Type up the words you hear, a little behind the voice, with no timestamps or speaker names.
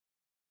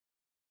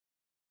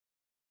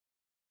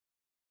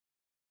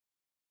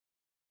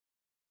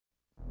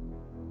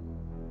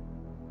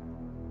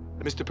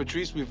Mr.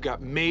 Patrice, we've got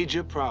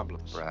major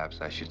problems. Perhaps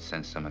I should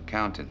send some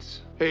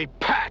accountants. Hey,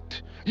 Pat,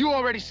 you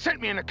already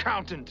sent me an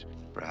accountant.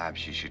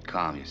 Perhaps you should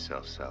calm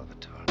yourself,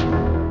 Salvatore.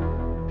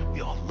 We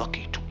are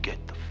lucky to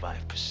get the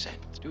 5%.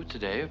 Do it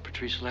today, or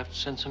Patrice will have to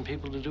send some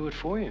people to do it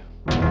for you.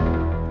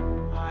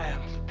 I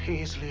am the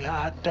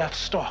Paisley-eyed Death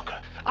Stalker.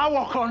 I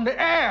walk on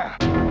the air.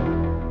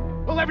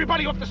 Pull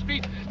everybody off the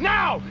streets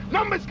now!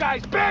 Numbers,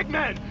 guys, big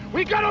men!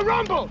 We gotta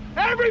rumble!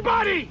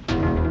 Everybody!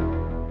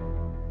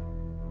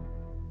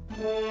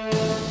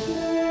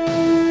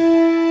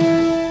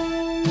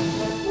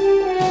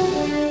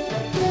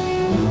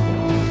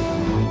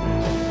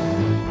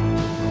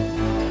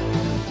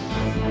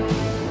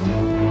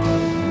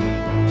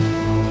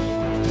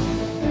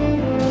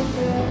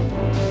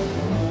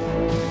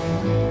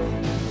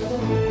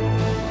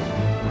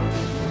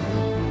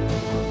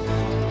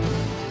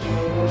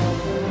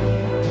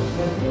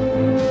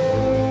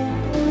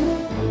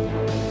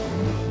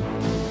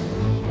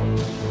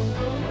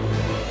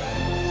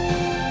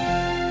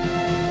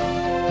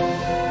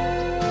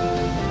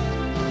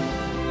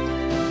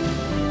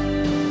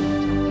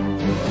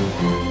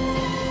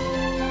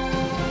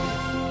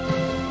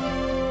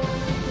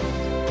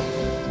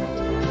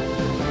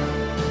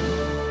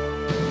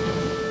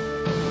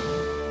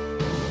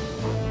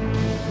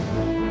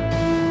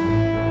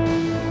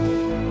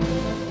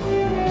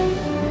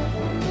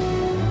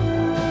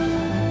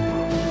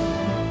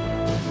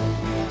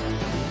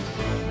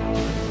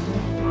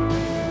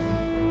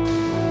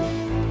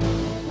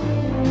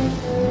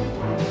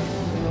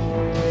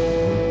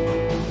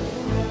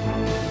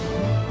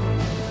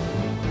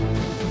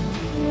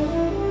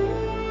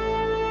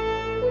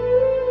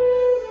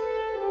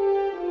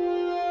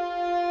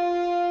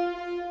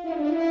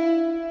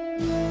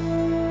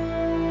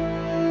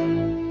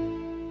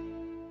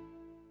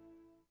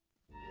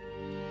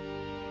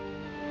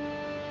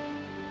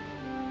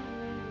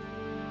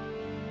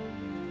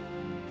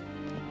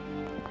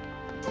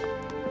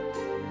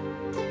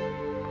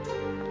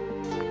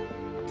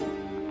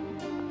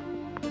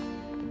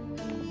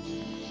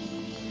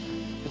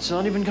 It's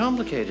not even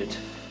complicated.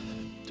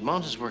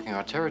 DeMont is working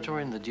our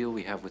territory, and the deal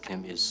we have with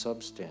him is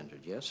substandard.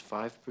 Yes,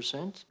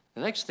 5%.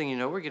 The next thing you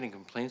know, we're getting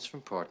complaints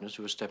from partners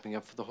who are stepping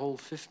up for the whole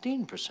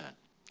 15%.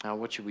 Now,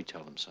 what should we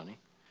tell them, Sonny?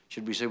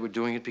 Should we say we're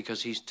doing it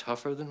because he's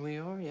tougher than we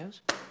are,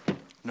 yes?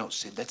 No,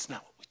 Sid, that's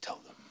not what we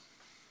tell them.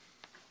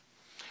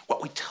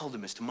 What we tell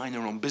them is to mind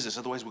their own business,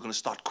 otherwise we're gonna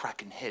start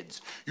cracking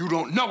heads. You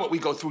don't know what we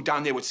go through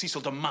down there with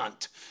Cecil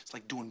DeMont. It's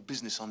like doing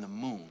business on the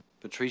moon.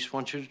 Patrice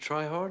wants you to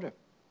try harder.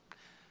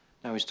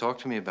 Now, he's talked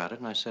to me about it,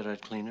 and I said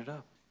I'd clean it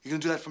up. You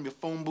gonna do that from your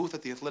phone booth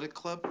at the athletic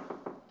club?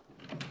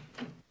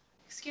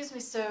 Excuse me,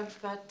 sir,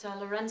 but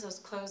Lorenzo's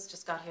clothes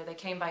just got here. They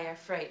came by air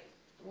freight.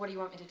 What do you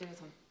want me to do with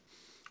them?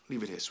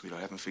 Leave it here, sweetheart.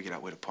 I haven't figured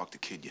out where to park the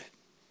kid yet.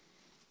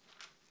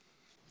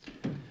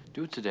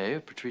 Do it today, or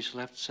Patrice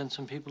will have to send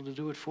some people to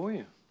do it for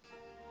you.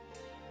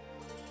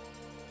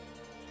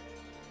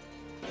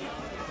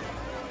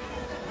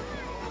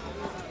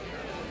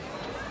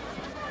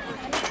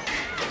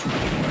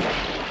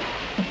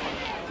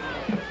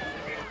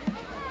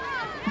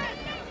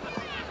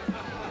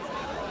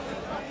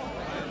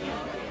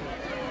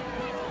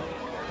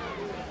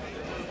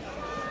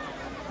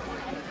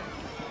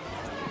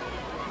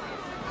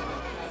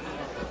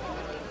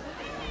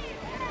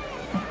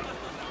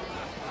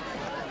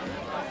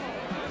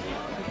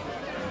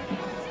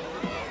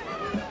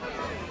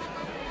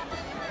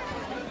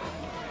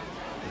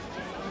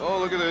 Oh,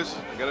 look at this.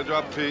 I gotta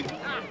drop Pete.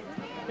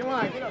 Come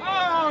on, get up.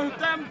 Oh,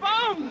 them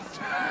bums!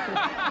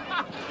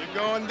 You're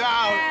going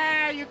down.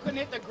 Yeah, you couldn't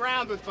hit the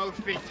ground with both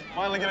feet.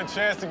 Finally get a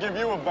chance to give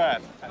you a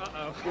bat.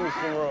 Uh-oh. Give me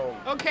some room.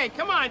 Okay,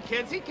 come on,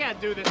 kids. He can't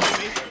do this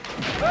to me.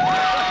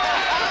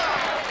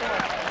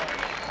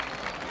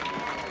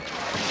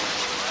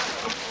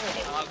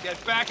 I'll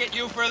get back at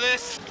you for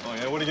this. Oh,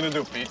 yeah? What are you gonna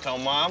do, Pete? Tell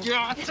Mom?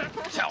 Yeah,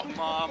 tell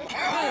Mom. It's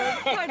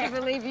hard to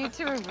believe you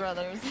two are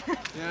brothers.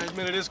 Yeah, I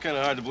admit it is kind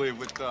of hard to believe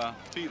with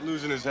Pete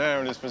losing his hair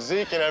and his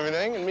physique and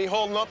everything, and me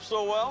holding up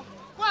so well.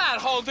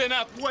 What, holding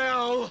up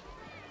well?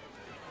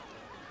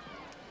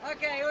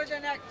 Okay, who's the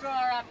next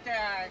drawer up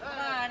there? Come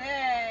on,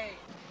 hey.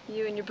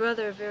 You and your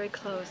brother are very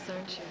close,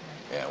 aren't you?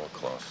 Yeah, we're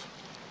close.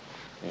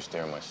 He used to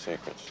hear my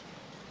secrets.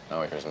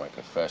 Now he hears my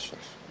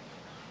confessions.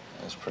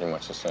 And it's pretty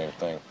much the same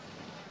thing.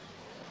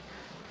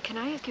 Can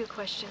I ask you a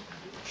question?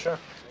 Sure.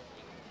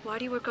 Why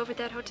do you work over at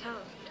that hotel?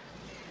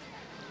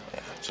 Yeah,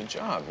 it's a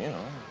job, you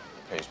know.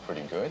 Pays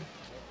pretty good.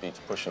 Beats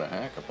pushing a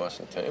hack or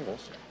busting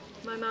tables.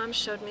 My mom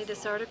showed me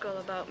this article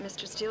about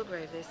Mr.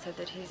 Steelgrave. They said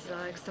that he's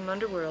like some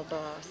underworld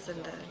boss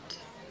and that...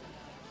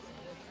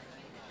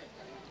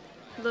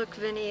 Look,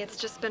 Vinnie, it's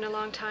just been a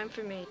long time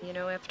for me. You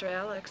know, after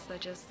Alex, I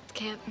just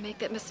can't make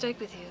that mistake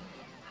with you.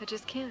 I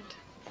just can't.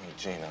 Hey,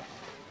 Gina,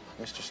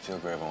 Mr.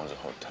 Steelgrave owns a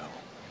hotel.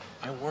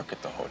 I work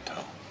at the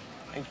hotel.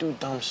 I do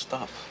dumb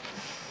stuff.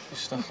 Do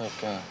stuff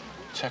like,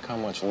 check how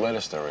much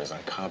lettuce there is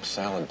on Cobb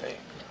salad day.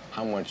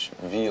 How much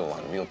veal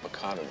on veal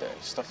piccata day.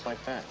 Stuff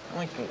like that. I'm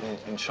like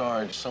in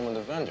charge of some of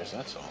the vendors,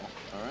 that's all.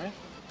 All right?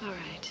 All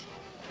right.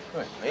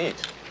 Good.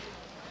 Eat.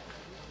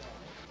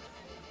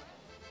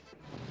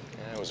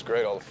 was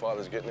great, all the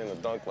fathers getting in the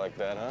dunk like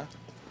that, huh?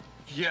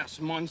 Yes,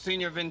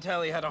 Monsignor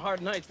Vintelli had a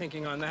hard night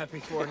thinking on that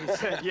before he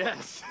said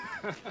yes.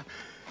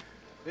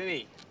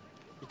 Vinnie,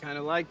 you kind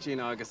of like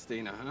Gina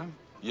Augustina, huh?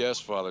 Yes,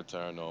 Father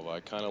Terranova, I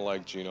kind of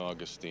like Gina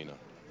Augustina.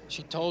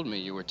 She told me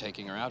you were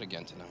taking her out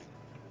again tonight.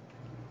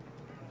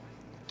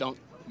 Don't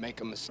make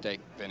a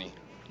mistake, Vinnie.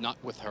 Not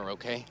with her,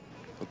 okay?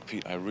 Look,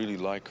 Pete, I really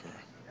like her.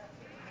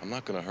 I'm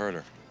not gonna hurt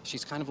her.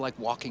 She's kind of like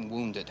walking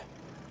wounded.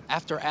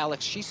 After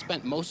Alex, she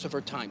spent most of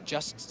her time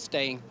just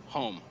staying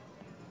home.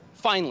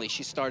 Finally,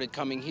 she started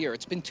coming here.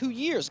 It's been 2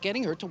 years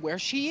getting her to where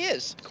she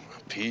is. Come on,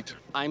 Pete.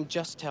 I'm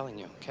just telling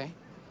you, okay?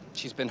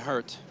 She's been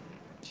hurt.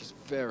 She's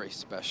very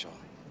special.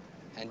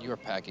 And you're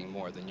packing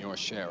more than your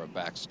share of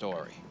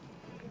backstory.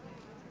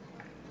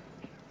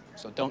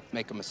 So don't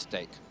make a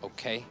mistake,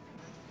 okay?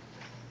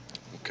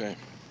 Okay.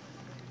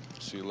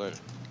 See you later.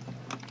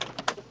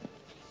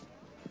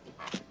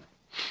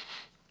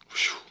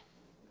 Whew.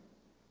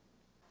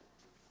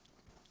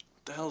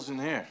 What the hell's in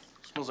here?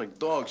 Smells like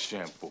dog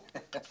shampoo.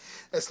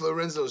 That's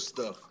Lorenzo's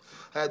stuff.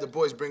 I had the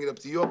boys bring it up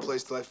to your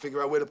place till I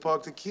figure out where to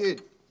park the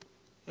kid.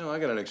 You know, I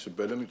got an extra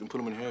bedroom. You can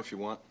put him in here if you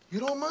want. You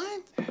don't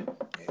mind?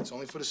 Hey, it's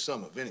only for the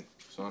summer, Vinnie.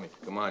 Sonny,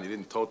 come on. You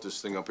didn't tote this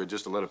thing up here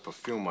just to let it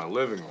perfume my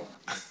living room.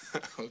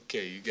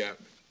 Okay, you got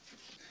me.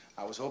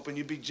 I was hoping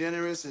you'd be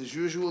generous. As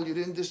usual, you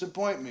didn't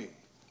disappoint me.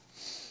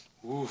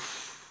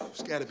 Oof.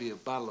 There's got to be a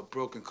bottle of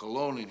broken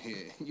cologne in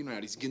here. You know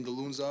how these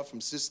Gindaloons are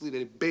from Sicily?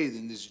 They bathe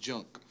in this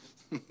junk.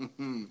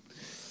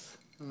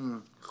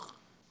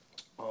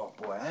 Oh,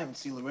 boy, I haven't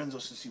seen Lorenzo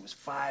since he was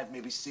 5,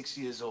 maybe 6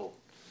 years old.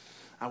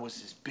 I was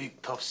his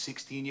big, tough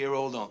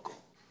 16-year-old uncle.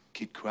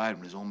 Kid cried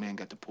when his old man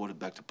got deported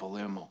back to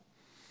Palermo.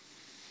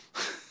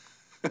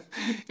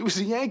 He was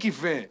a Yankee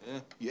fan.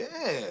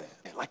 Yeah,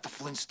 like the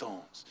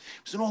Flintstones.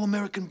 He was an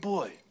all-American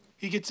boy.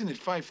 He gets in at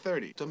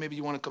 5:30. So maybe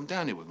you want to come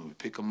down here with me. We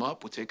pick him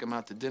up. We'll take him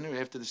out to dinner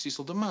after the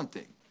Cecil DeMont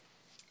thing.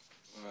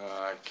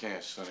 I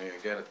can't, Sonny. I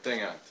got a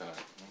thing on tonight.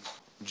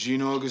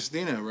 Gina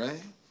Augustina,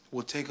 right?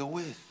 We'll take her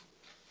with.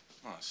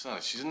 Oh,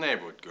 Sonny, she's a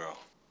neighborhood girl.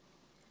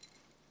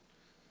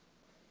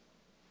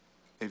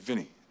 Hey,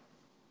 Vinnie,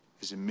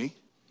 is it me?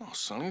 No,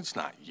 Sonny, it's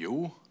not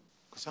you.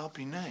 'Cause I'll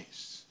be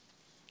nice.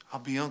 I'll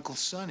be Uncle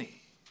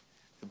Sonny.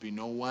 There'll be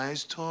no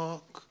wise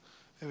talk.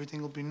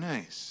 Everything will be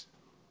nice.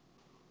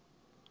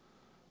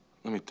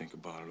 Let me think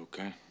about it,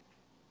 okay?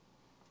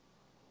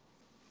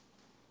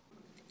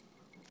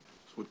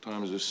 So what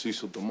time is this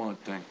Cecil DeMont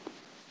thing?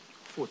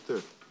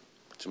 4:30.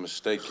 It's a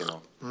mistake, you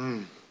know.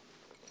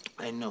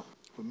 I know.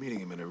 We're meeting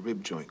him at a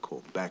rib joint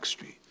called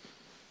Backstreet.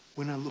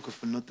 We're not looking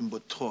for nothing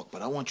but talk,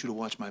 but I want you to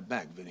watch my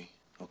back, Vinnie,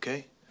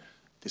 okay?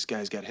 This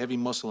guy's got heavy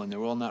muscle, and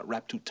they're all not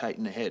wrapped too tight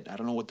in the head. I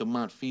don't know what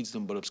DeMont feeds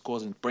them, but it's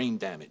causing brain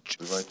damage.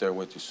 Be right there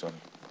with you, Sonny.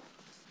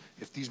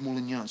 If these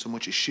Moulignans so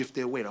much as shift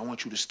their weight, I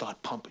want you to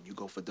start pumping. You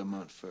go for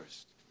DeMont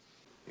first.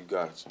 You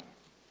got it, Sonny.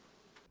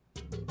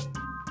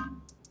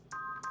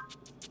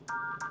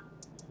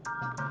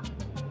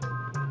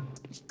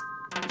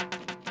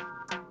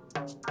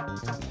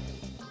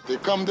 They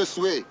come this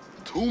way.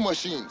 2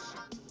 machines.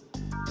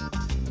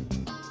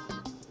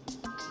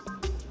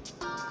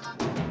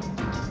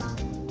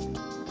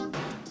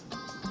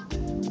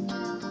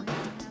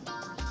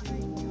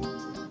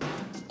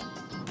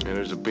 And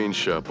there's a bean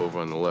shop over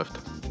on the left.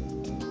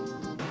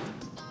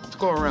 Let's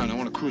go around. I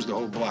want to cruise the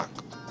whole block.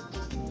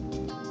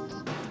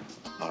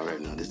 All right,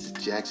 now, this is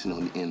Jackson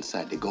on the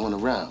inside. They're going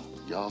around.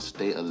 Y'all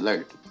stay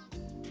alert.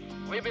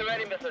 We'll be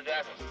ready, Mr.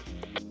 Jackson.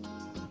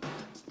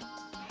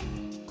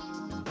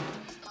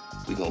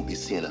 We're gonna be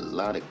seeing a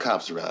lot of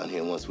cops around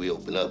here once we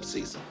open up,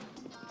 Cecil.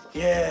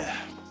 Yeah,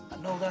 I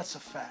know that's a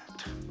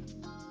fact.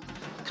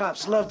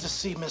 Cops love to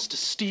see Mr.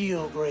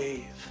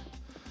 Steelgrave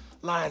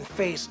lying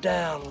face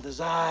down with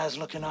his eyes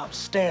looking up,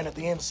 staring at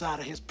the inside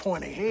of his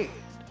pointy head.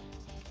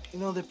 You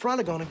know, they're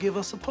probably gonna give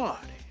us a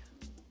party.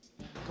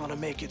 Gonna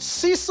make it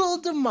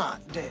Cecil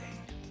DeMont Day.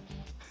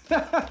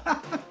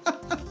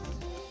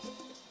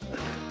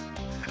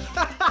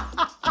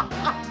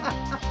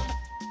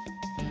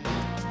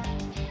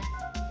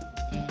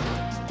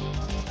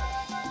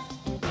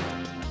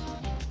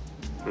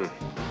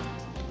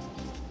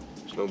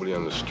 There's nobody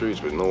on the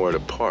streets with nowhere to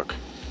park,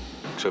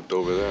 except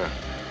over there.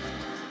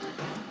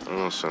 I don't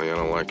know, Sonny, I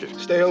don't like it.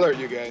 Stay alert,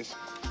 you guys.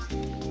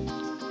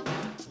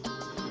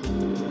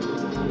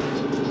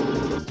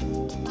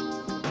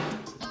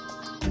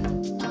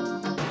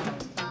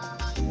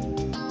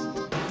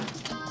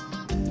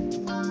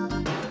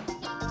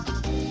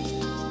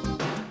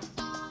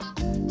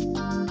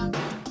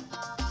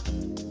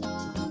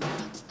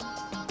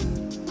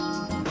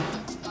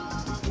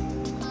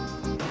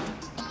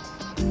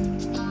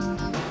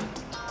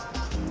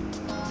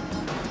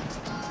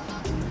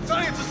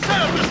 Sonny, it's a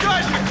setup! There's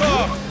guys in the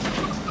car!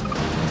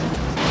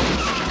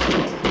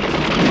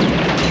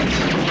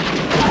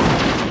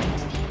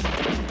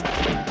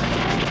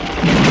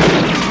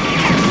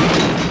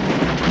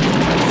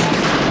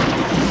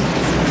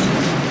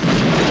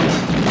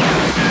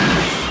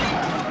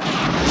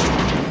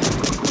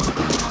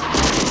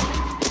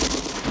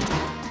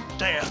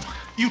 Damn,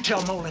 you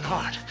tell Nolan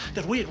Hart.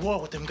 that we at war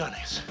with them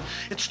gunnies.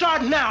 It's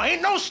starting now.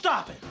 Ain't no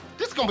stopping.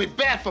 This gonna be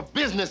bad for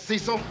business,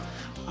 Cecil.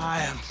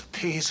 I am the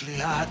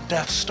Paisley-eyed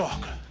Death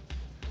Stalker.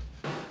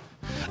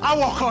 I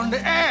walk on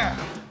the air.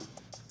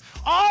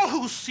 All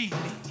who see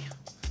me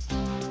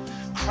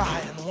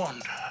cry and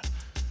wonder.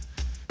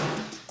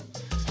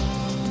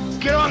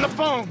 Get on the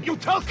phone. You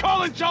tell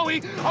Cole and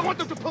Joey I want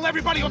them to pull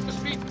everybody off the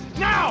streets.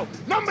 Now!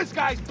 Numbers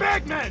guys,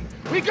 big men!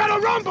 We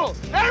gotta rumble!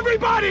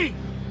 Everybody!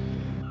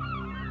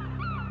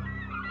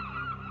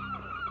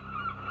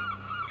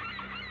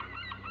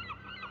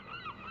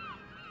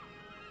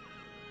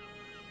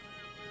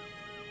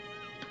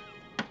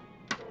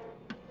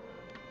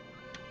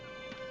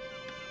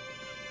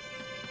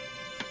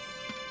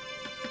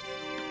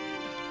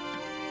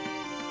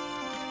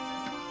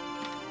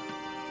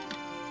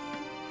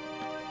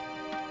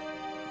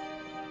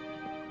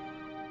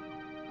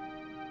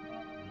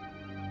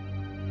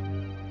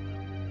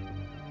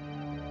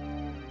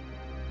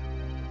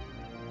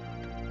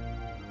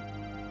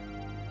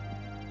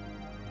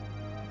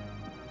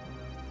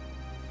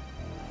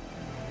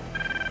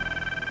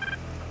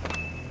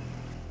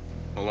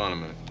 Hold on a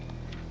minute.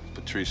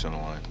 Patrice on the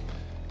line.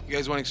 You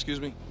guys want to excuse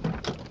me?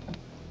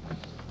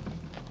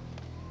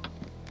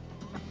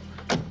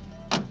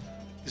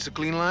 This a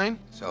clean line?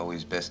 It's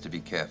always best to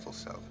be careful,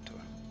 Salvatore.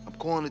 I'm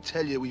calling to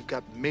tell you we've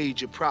got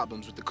major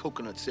problems with the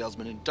coconut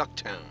salesman in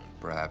Ducktown.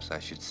 Perhaps I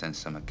should send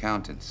some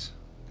accountants.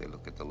 They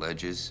look at the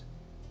ledgers,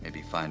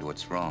 maybe find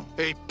what's wrong.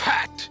 Hey,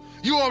 Pat!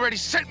 You already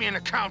sent me an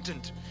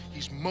accountant!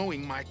 He's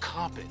mowing my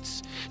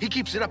carpets. He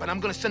keeps it up, and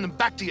I'm gonna send him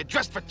back to you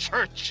dressed for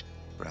church.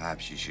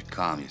 Perhaps you should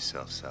calm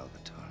yourself,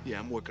 Salvatore. Yeah,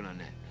 I'm working on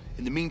that.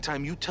 In the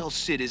meantime, you tell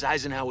Sid his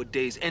Eisenhower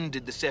days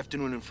ended this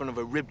afternoon in front of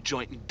a rib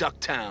joint in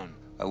Ducktown.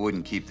 I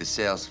wouldn't keep the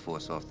sales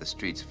force off the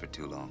streets for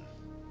too long.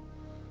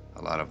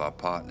 A lot of our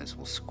partners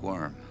will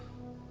squirm.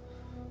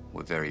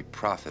 We're very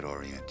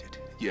profit-oriented.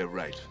 Yeah,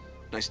 right.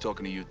 Nice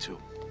talking to you, too.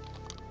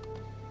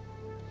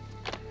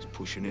 He's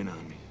pushing in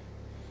on me.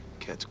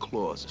 Cat's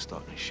claws are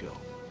starting to show.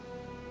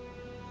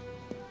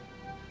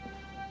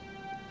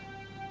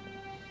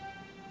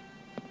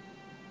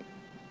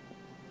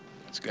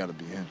 It's gotta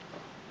be him.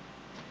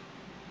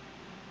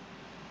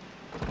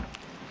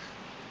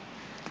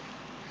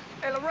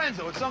 Hey,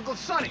 Lorenzo, it's Uncle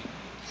Sonny.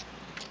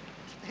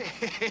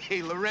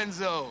 Hey,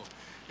 Lorenzo,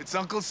 it's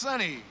Uncle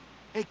Sonny.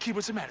 Hey, kid,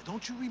 what's the matter?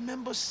 Don't you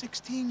remember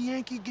 16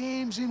 Yankee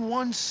games in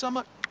one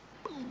summer?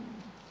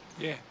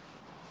 Yeah.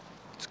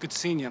 It's good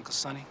seeing you, Uncle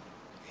Sonny.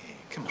 Hey,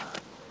 come on.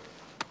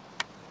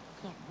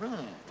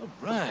 All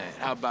right.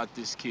 How about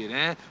this kid,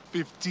 huh?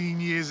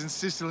 15 years in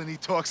Sicily and he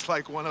talks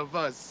like one of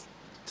us.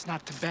 It's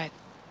not Tibet.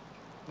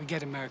 We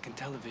get American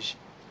television.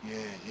 Yeah,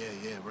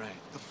 right.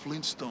 The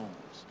Flintstones.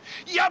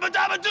 Yabba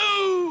dabba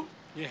doo!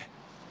 Yeah.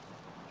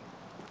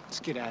 Let's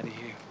get out of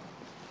here.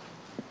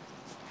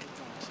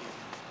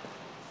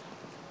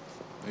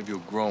 Maybe he'll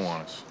grow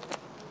on us.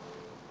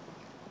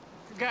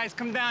 You guys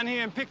come down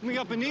here and pick me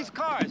up in these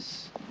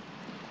cars.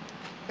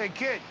 Hey,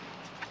 kid.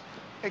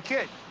 Hey,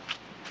 kid.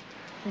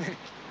 Come here.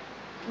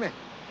 Come here.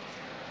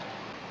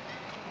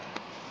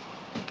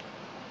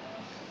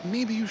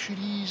 Maybe you should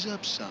ease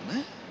up some,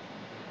 huh?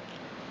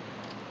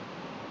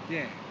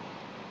 Yeah.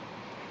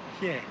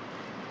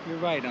 You're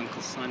right,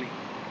 Uncle Sonny.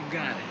 You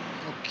got it.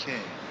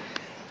 Okay.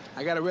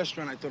 I got a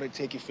restaurant I thought I'd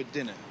take you for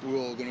dinner. We're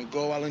all gonna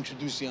go. I'll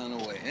introduce you on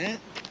the way, eh?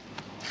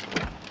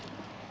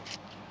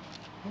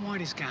 Who are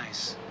these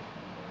guys?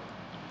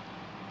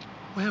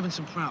 We're having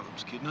some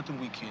problems, kid. Nothing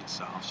we can't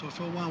solve. So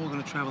for a while, we're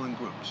gonna travel in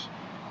groups.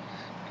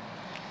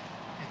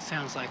 It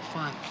sounds like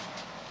fun.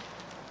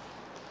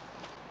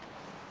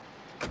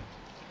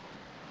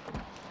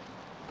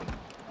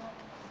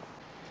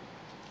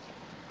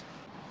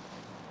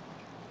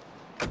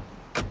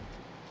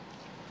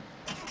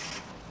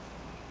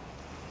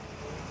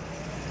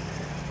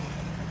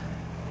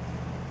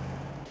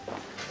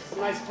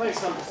 Nice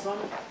place, Uncle Sonny.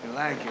 You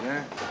like it,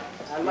 huh?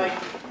 I like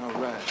it.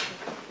 All right.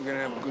 We're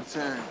gonna have a good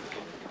time.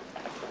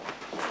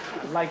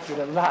 I liked it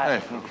a lot.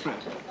 Hey,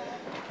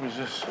 who's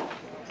this?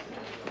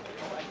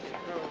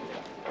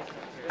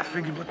 I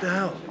figured, what the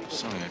hell?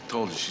 Sonny, I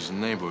told you she's a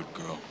neighborhood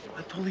girl.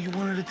 I told her you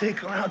wanted to take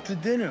her out to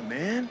dinner,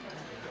 man.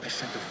 I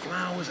sent her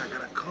flowers. I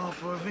got a call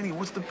for her, Vinnie.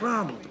 What's the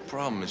problem? The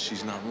problem is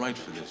she's not right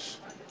for this.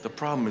 The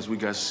problem is we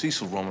got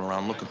Cecil roaming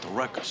around looking to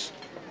wreck us.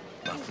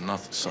 Not for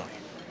nothing, Sonny.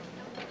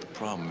 The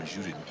problem is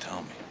you didn't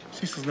tell me.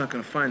 Cecil's not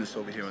gonna find us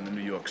over here on the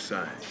New York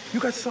side. You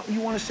got something you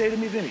want to say to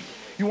me, Vinnie?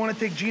 You want to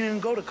take Gina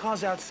and go? The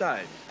car's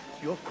outside.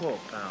 It's your call,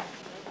 pal.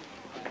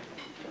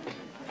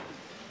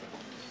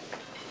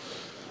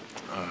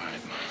 All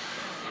right,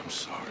 I'm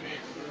sorry.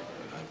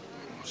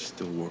 I'm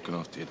still working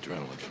off the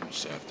adrenaline from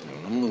this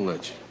afternoon. I'm a little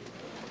edgy.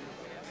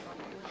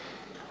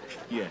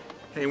 Yeah.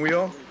 Hey, we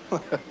all?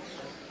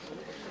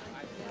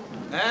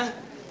 Huh?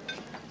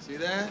 See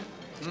that?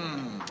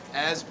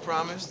 As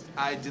promised,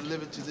 I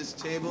delivered to this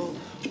table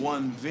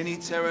one Vinnie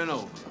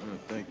Terranova.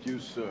 Thank you,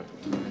 sir.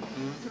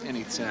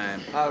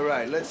 Anytime. All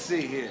right, let's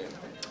see here.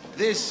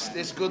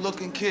 This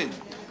good-looking kid,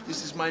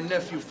 this is my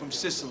nephew from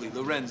Sicily,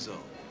 Lorenzo.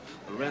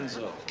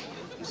 Lorenzo,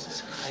 this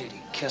is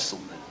Heidi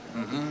Kesselman.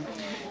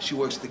 She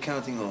works at the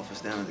counting office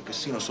down at the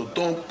casino, so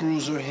don't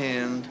bruise her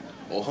hand,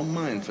 or her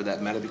mind for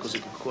that matter, because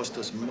it could cost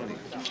us money.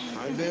 All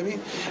right, baby?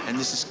 And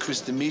this is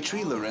Chris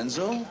Dimitri,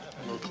 Lorenzo.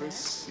 Hello,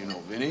 Chris. You know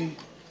Vinnie.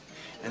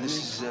 And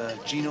this is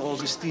Gina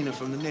Augustina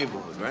from the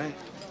neighborhood, right?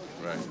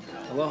 Right.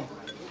 Hello.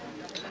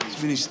 It's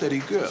Vinnie's steady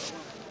girl.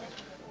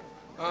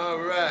 All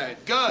right,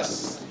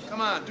 Gus, come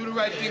on, do the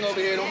right thing over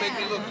here. Don't make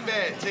me look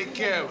bad. Take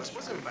care of us.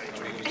 What's everybody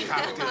drinking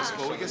cocktails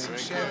for? We get some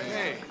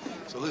champagne.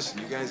 So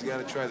listen, you guys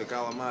gotta try the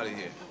calamari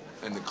here.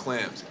 And the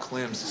clams. The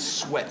clams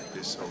sweat.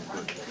 They're so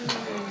good.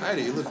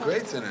 Heidi, you look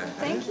great tonight.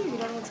 Thank you. You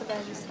don't look so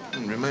bad yourself.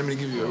 Remind me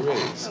to give you a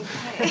raise.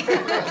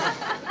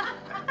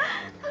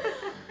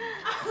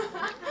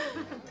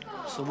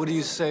 So what do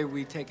you say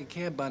we take a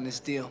cab on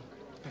this deal?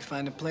 We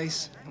find a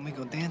place and we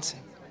go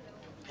dancing.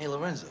 Hey,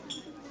 Lorenzo.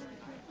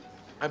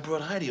 I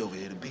brought Heidi over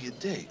here to be your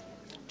date.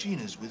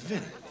 Gina's with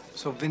Vinnie.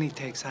 So Vinnie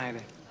takes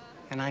Heidi,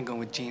 and I go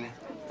with Gina.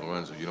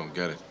 Lorenzo, you don't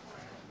get it.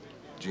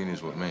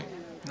 Gina's with me.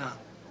 No.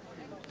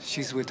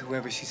 She's with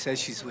whoever she says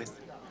she's with.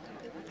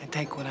 I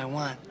take what I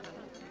want.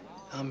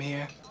 I'm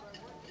here,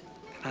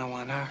 and I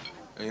want her.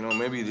 Hey, you know,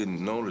 maybe you didn't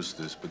notice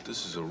this, but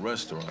this is a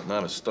restaurant,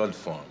 not a stud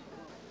farm.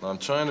 Now, I'm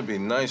trying to be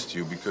nice to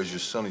you because you're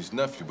Sonny's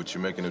nephew, but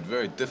you're making it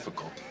very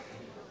difficult.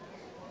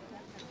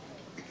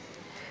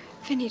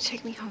 Vinnie,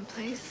 take me home,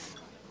 please.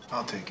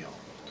 I'll take you.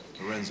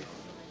 Lorenzo,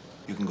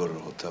 you can go to the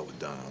hotel with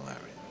Don and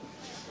Larry.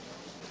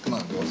 Come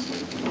on, girls.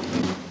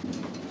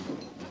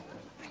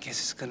 I guess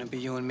it's gonna be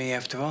you and me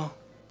after all.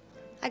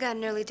 I got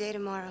an early day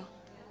tomorrow.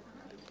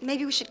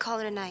 Maybe we should call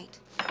it a night.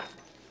 Wait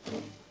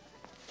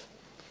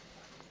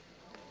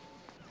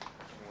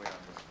on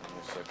this for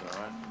a second,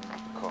 all right?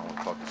 Call and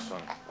talk to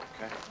Sonny,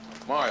 okay?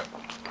 Mario,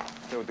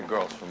 stay with the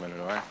girls for a minute,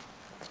 all right?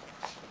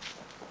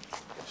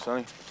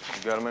 Sonny,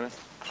 you got a minute?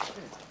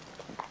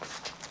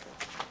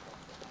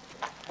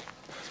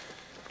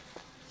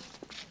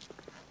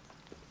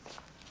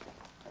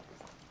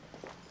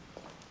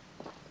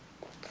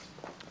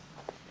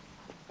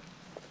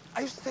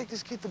 I used to take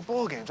this kid to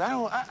ball games.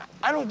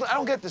 I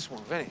don't get this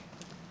one, Vinnie.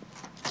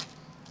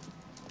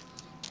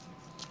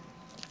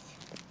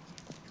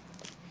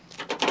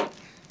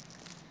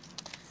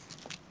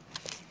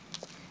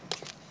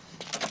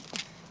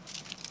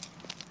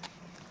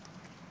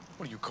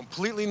 What, are you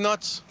completely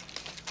nuts?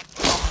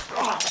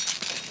 Oh,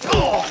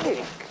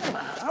 come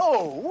on.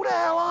 Oh, who the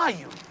hell are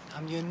you?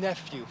 I'm your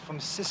nephew from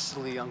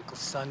Sicily, Uncle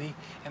Sonny,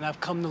 and I've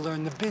come to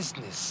learn the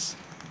business.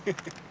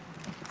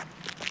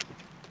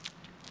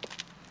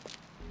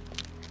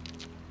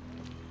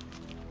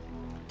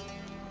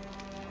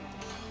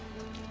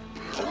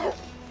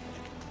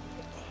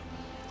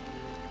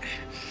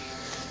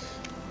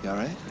 You all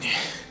right? Yeah.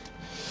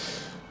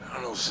 I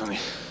don't know, Sonny.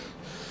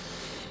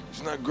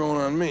 It's not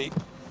growing on me.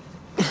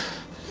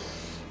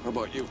 How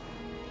about you?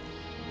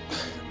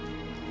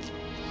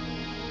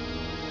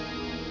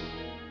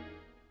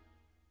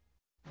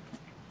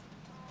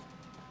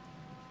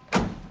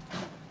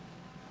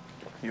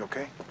 You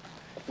okay?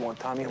 You want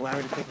Tommy and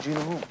Larry to take Gina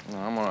home? No,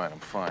 I'm all right. I'm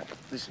fine.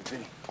 Listen,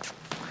 Vinnie.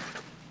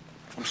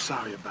 I'm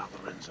sorry about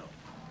Lorenzo.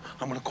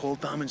 I'm gonna call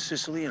Dom in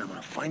Sicily and I'm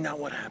gonna find out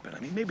what happened. I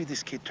mean, maybe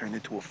this kid turned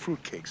into a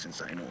fruitcake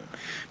since I know him.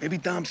 Maybe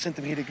Dom sent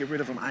him here to get rid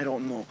of him. I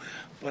don't know.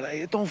 But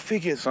it don't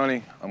figure.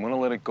 Sonny, I'm gonna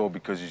let it go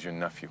because he's your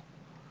nephew.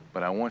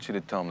 But I want you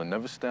to tell him to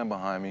never stand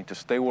behind me, to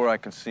stay where I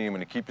can see him,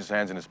 and to keep his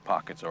hands in his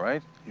pockets, all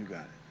right? You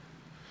got it.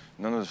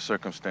 None of the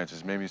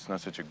circumstances, maybe it's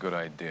not such a good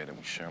idea that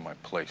we share my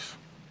place.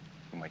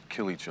 We might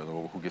kill each other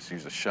over who gets to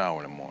use the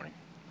shower in the morning.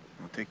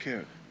 I'll take care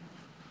of it.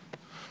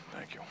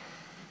 Thank you.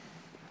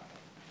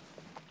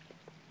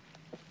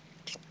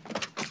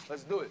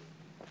 Let's do it.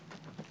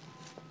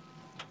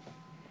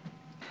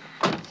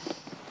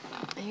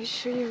 Are you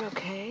sure you're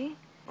okay?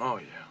 Oh,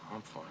 yeah,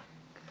 I'm fine.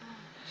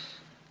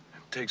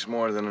 It takes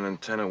more than an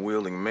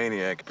antenna-wielding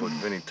maniac to put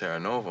Vinnie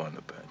Terranova on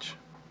the bench.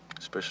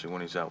 Especially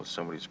when he's out with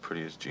somebody as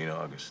pretty as Gina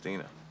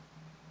Augustina.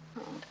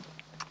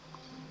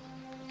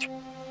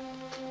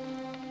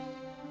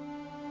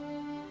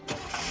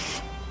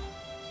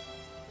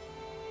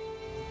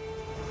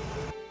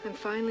 I'm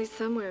finally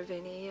somewhere,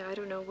 Vinnie. I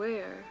don't know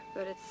where,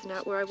 but it's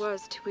not where I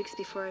was 2 weeks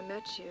before I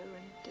met you,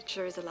 and it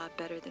sure is a lot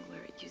better than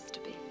where it used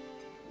to be.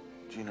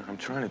 Gina, I'm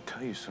trying to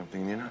tell you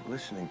something, and you're not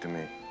listening to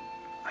me.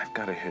 I've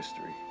got a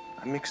history.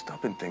 I'm mixed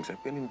up in things.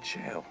 I've been in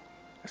jail.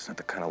 That's not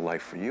the kind of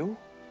life for you.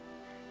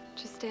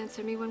 Just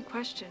answer me one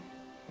question.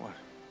 What?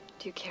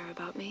 Do you care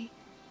about me?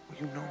 Well,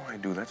 you know I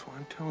do. That's why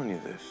I'm telling you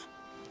this.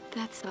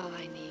 That's all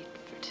I need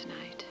for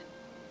tonight.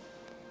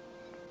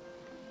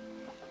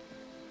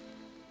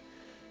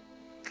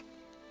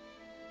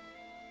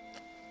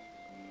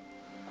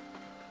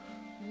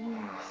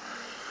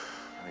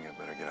 I think I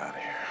better get out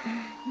of here.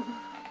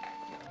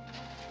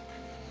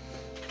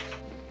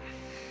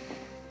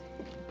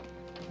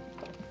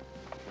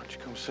 Why don't you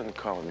come sit and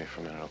call with me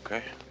for a minute,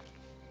 okay?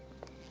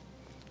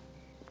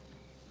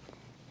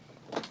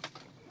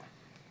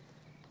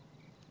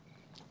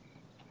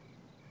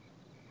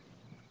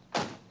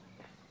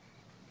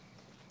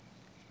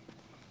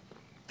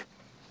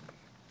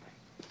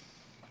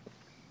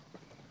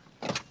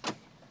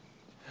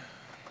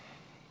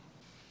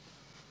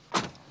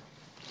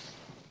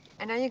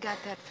 I know you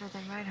got that for the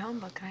ride home,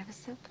 but can I have a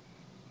sip?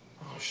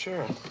 Oh,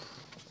 sure.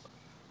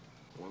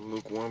 One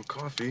lukewarm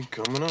coffee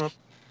coming up.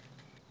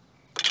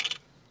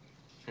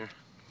 Here.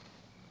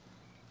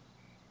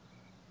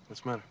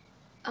 What's the matter?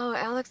 Oh,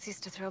 Alex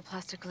used to throw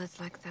plastic lids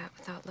like that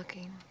without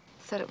looking.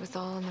 Said it was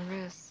all on the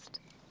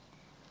wrist.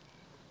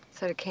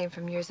 Said it came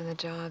from years on the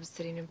job,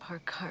 sitting in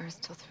parked cars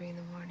till 3 in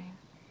the morning.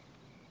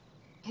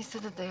 He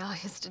said that they all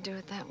used to do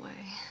it that way.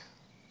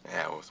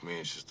 Yeah, well, with me,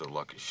 it's just a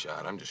lucky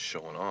shot. I'm just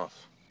showing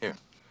off. Here,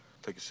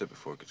 take a sip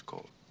before it gets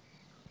cold.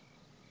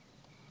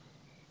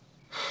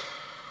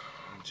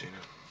 Gina,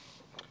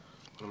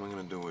 what am I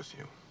gonna do with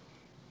you?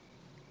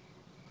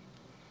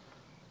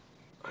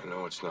 I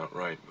know it's not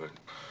right, but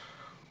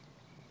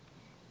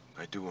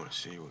I do want to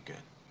see you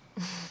again.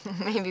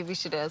 Maybe we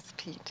should ask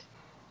Pete.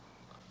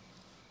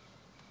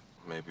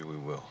 Maybe we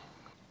will.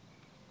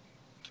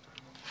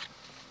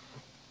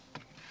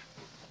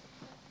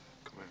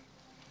 Come here.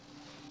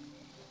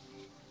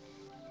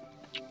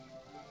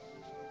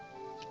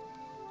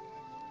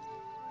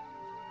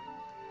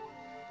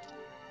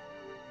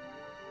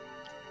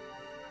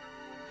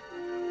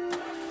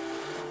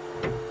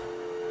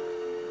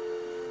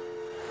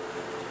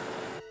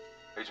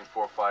 Agent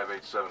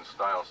 4587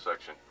 style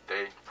section.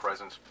 Day,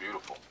 presence,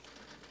 beautiful.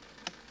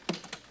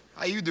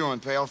 How you doing,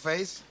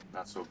 Paleface?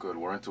 Not so good.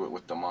 We're into it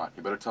with DeMont.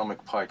 You better tell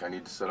McPike I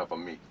need to set up a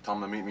meet. Tell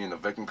him to meet me in the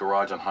vacant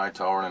garage on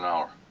Hightower in an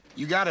hour.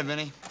 You got it,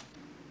 Vinnie.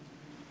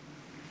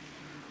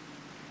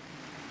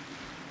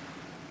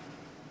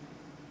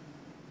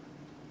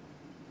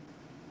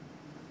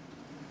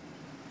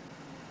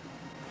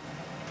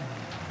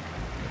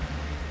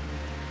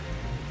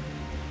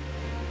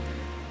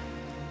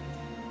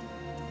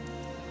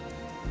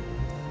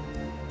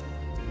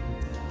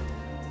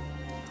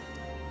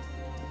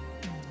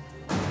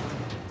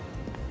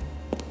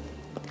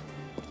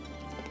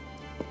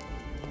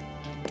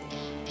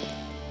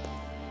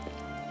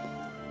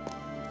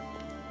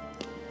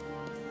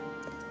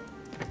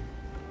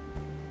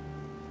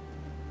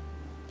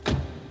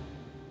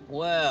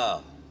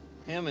 Well,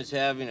 him is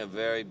having a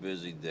very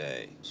busy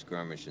day.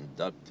 Skirmish in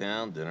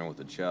Ducktown, dinner with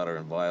the Chowder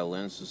and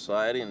Violin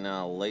Society, and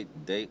now a late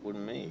date with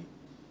me.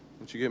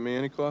 Won't you get me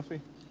any coffee?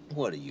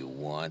 What do you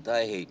want?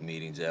 I hate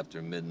meetings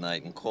after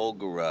midnight in cold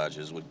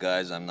garages with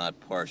guys I'm not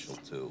partial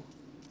to.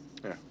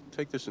 Here,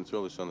 take this and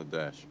throw this on the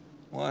dash.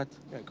 What?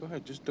 Yeah, go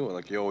ahead. Just do it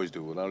like you always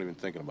do without even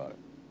thinking about it.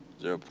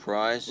 Is there a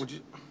prize? Would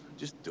you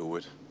just do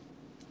it?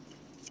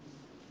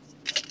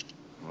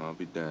 Well, I'll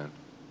be damned.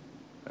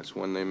 That's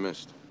one they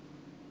missed.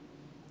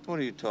 What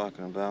are you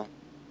talking about?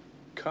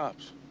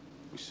 Cops.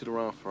 We sit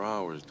around for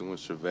hours doing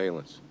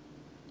surveillance.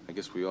 I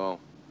guess we all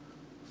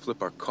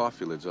flip our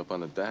coffee lids up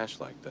on the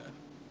dash like that.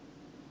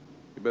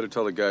 You better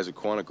tell the guys at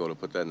Quantico to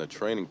put that in the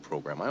training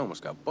program. I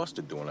almost got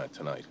busted doing that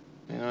tonight.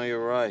 You know,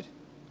 you're right.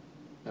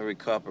 Every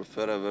cop or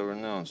fed I've ever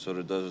known sort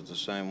of does it the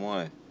same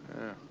way.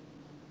 Yeah.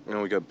 You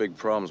know, we got big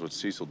problems with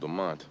Cecil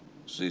DeMont.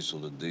 Cecil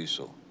the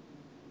Diesel.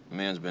 The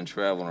man's been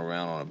traveling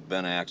around on a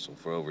bent axle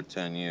for over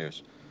 10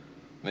 years.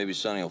 Maybe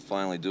Sonny will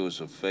finally do us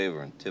a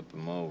favor and tip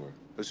him over.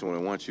 Listen, what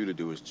I want you to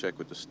do is check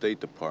with the State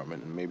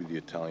Department and maybe the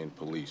Italian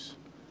police.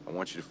 I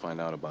want you to find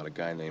out about a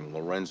guy named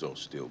Lorenzo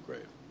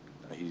Steelgrave.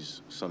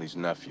 He's Sonny's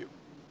nephew.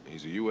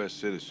 He's a U.S.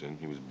 citizen.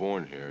 He was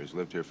born here. He's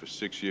lived here for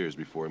 6 years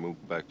before he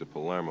moved back to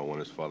Palermo when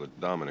his father,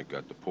 Dominic,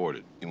 got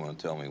deported. You want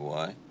to tell me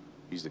why?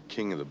 He's the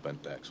king of the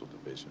bent axle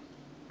division.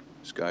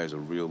 This guy is a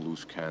real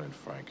loose cannon,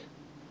 Frank.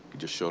 He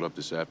just showed up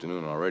this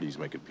afternoon and already he's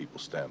making people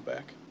stand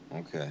back.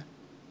 Okay.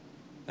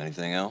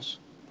 Anything else?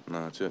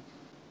 No, that's it.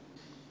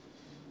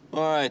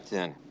 All right,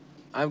 then.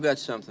 I've got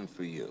something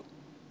for you.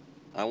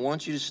 I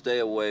want you to stay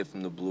away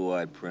from the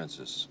blue-eyed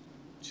princess.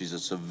 She's a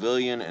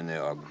civilian, and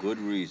there are good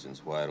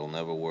reasons why it'll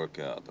never work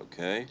out,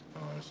 okay?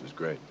 Oh, this is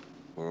great.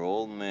 Her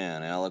old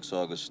man, Alex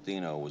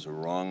Augustino, was a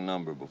wrong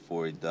number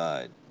before he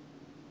died.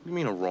 What do you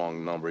mean a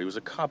wrong number? He was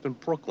a cop in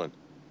Brooklyn.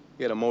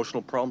 He had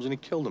emotional problems and he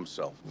killed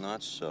himself.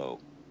 Not so.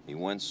 He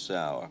went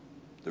sour.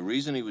 The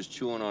reason he was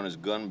chewing on his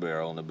gun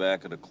barrel in the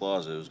back of the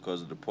closet was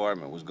because the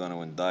department was going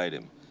to indict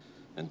him.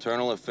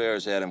 Internal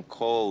Affairs had him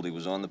cold. He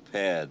was on the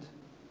pad.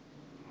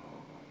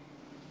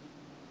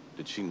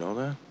 Did she know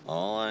that?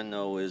 All I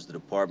know is the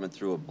department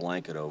threw a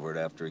blanket over it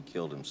after he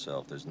killed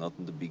himself. There's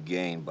nothing to be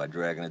gained by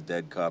dragging a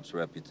dead cop's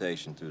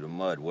reputation through the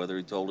mud. Whether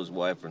he told his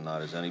wife or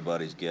not is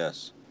anybody's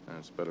guess. And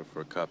it's better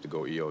for a cop to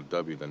go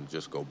EOW than to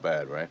just go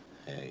bad, right?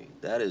 Hey,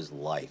 that is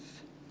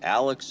life.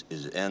 Alex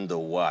is end of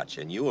watch,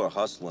 and you are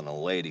hustling a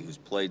lady who's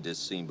played this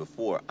scene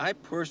before. I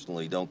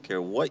personally don't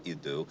care what you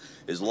do,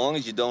 as long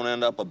as you don't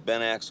end up a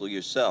bent axle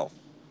yourself.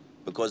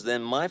 Because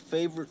then my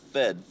favorite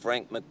Fed,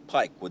 Frank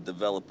McPike, would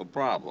develop a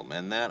problem,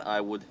 and that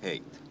I would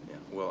hate. Yeah,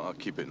 well, I'll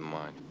keep it in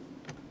mind.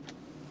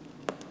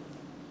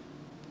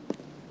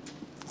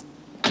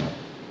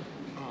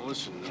 Oh,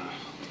 listen,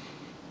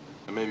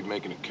 I may be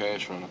making a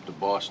cash run up to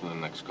Boston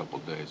in the next couple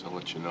of days. I'll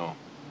let you know.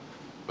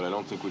 But I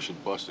don't think we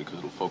should bust it because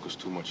it'll focus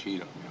too much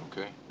heat on me,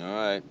 okay? All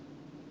right.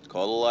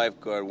 Call the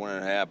lifeguard when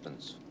it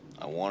happens.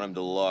 I want him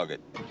to log it.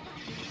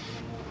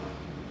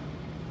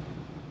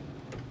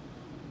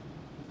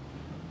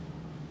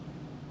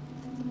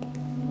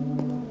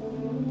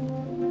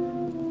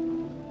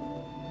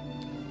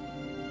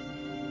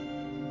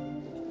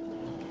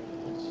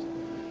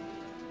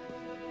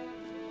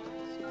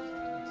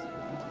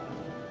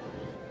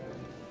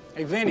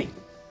 Hey, Vinnie.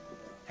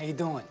 How you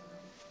doing?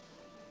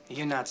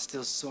 You're not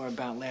still sore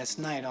about last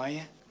night, are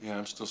you? Yeah,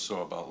 I'm still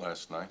sore about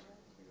last night.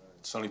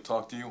 Did Sonny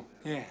talk to you?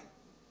 Yeah.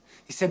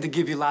 He said to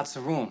give you lots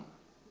of room.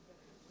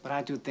 But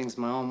I do things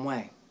my own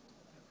way.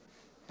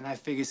 And I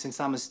figure since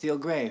I'm a steel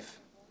grave,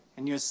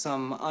 and you're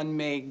some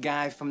unmade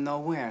guy from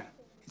nowhere,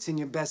 it's in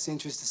your best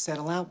interest to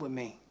settle out with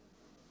me.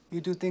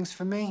 You do things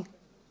for me,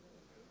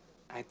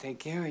 I take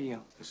care of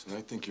you. Listen,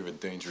 I think you're a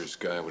dangerous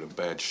guy with a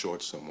bad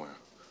short somewhere.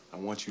 I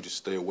want you to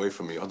stay away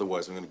from me.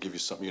 Otherwise, I'm going to give you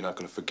something you're not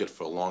going to forget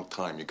for a long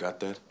time. You got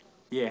that?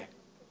 Yeah.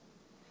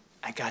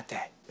 I got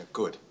that. Yeah,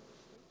 good.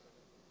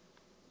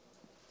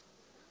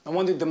 No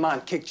wonder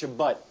DeMont kicked your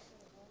butt.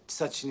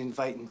 Such an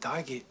inviting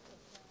target.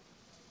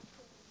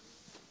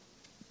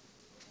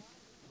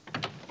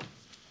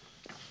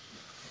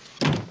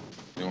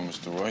 Doing,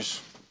 Mr.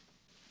 Royce?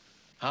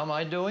 How am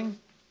I doing?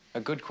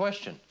 A good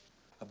question.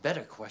 A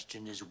better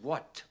question is,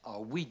 what are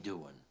we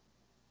doing?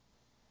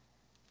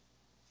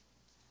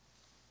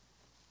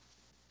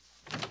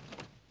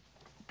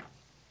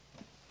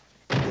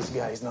 This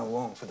guy is not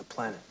long for the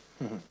planet.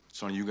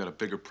 Sonny, you got a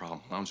bigger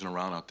problem, lounging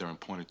around out there in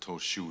pointed-toe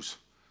shoes.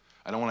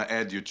 I don't want to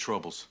add to your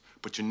troubles,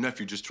 but your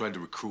nephew just tried to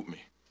recruit me.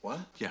 What?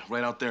 Yeah,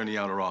 right out there in the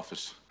outer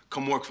office.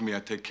 Come work for me, I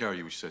take care of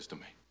you, he says to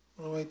me.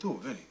 What do I do,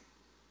 Vinnie?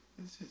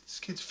 This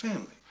kid's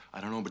family. I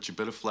don't know, but you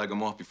better flag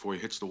him off before he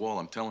hits the wall,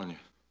 I'm telling you.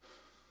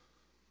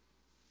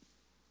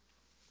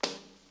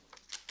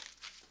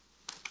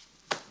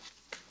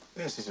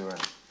 Yes, he's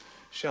around.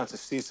 Shout to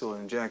Cecil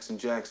and Jackson,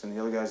 the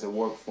other guys that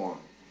work for him.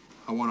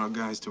 I want our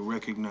guys to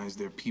recognize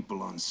their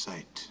people on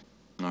sight.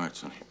 All right,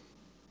 Sonny.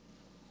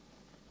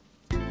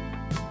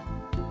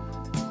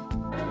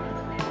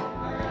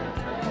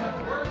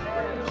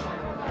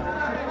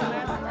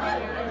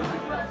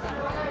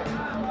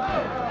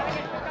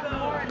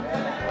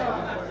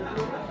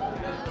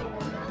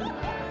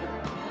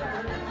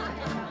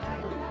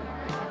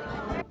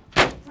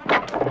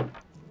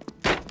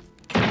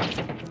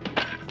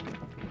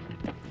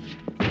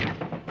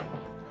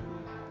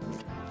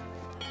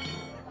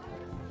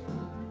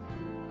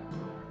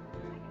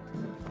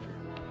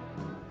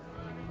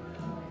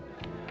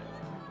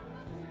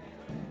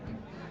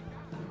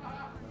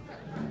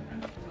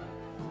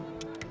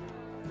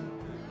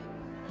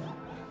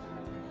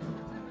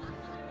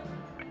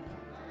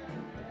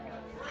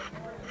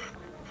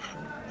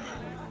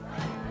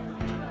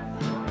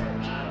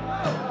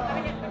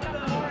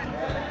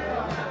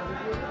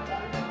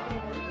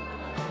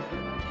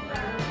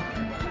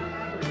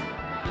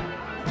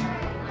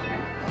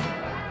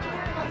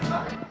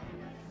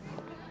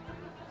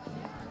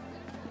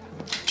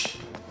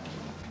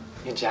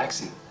 Hey,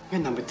 Jackson, you're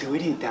number 2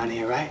 idiot down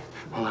here, right?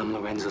 Well, I'm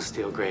Lorenzo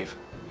Steelgrave,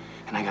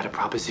 and I got a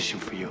proposition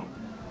for you.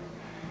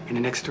 In the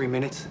next 3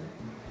 minutes,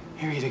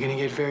 you're either gonna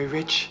get very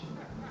rich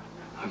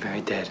or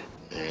very dead.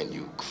 Man,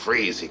 you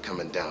crazy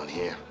coming down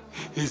here.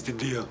 Here's the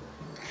deal.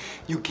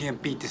 You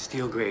can't beat the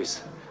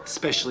Steelgraves,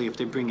 especially if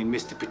they bring in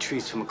Mr.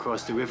 Patrice from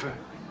across the river.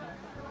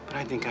 But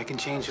I think I can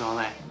change all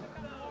that.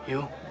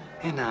 You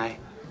and I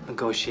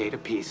negotiate a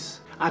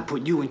peace. I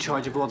put you in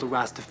charge of all the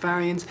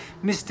Rastafarians,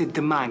 Mr.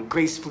 DeMont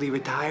gracefully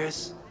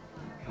retires,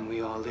 and we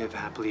all live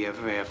happily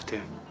ever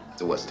after.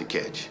 So what's the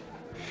catch?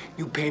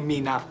 You pay me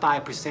not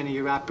 5% of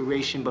your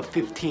operation, but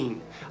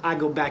 15. I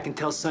go back and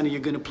tell Sonny you're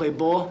gonna play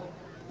ball,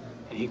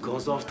 and he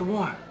goes off to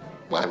war.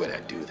 Why would I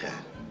do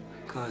that?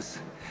 Because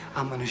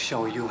I'm gonna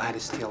show you how to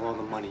steal all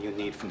the money you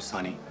need from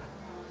Sonny.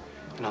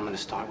 And I'm gonna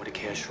start with a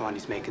cash run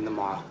he's making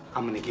tomorrow.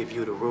 I'm gonna give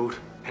you the route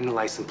and the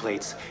license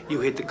plates. You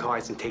hit the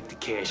cards and take the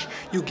cash.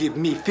 You give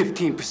me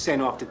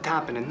 15% off the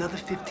top and another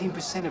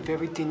 15% of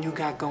everything you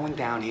got going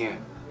down here.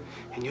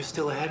 And you're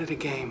still ahead of the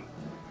game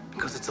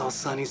because it's all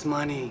Sonny's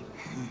money.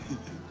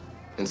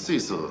 And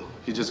Cecil,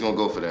 you just gonna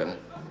go for that, huh?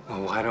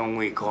 Well, why don't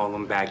we call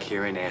him back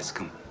here and ask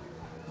him?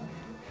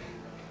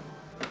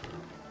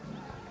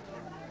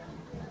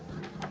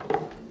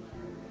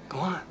 Go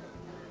on.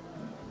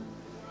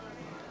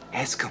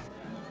 Ask him.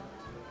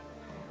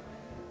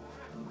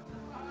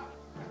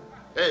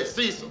 Hey,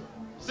 Cecil.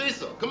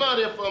 Cecil, come out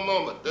here for a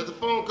moment. There's a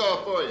phone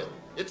call for you.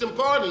 It's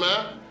important,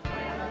 man.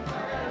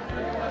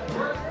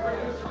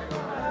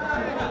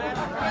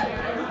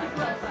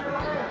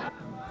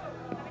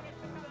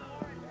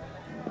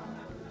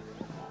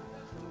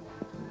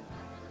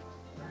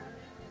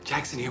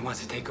 Jackson here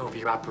wants to take over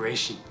your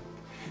operation.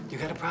 You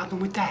got a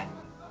problem with that?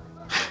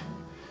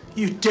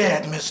 You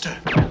dead, mister.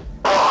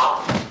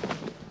 I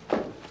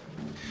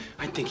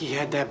think he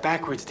had that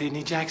backwards, didn't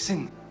he,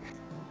 Jackson?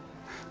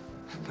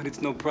 But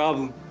it's no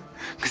problem,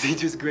 because he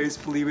just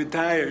gracefully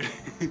retired.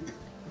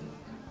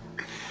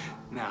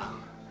 Now,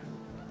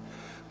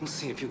 we'll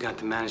see if you got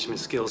the management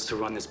skills to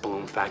run this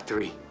balloon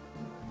factory.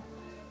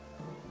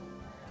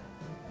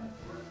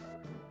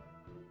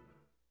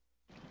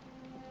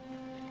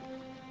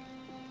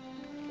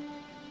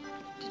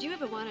 Did you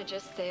ever want to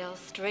just sail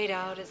straight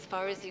out as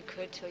far as you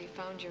could till you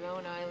found your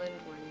own island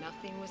where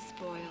nothing was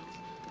spoiled?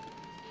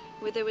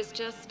 Where there was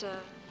just a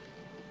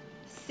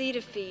sea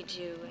to feed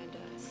you and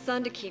a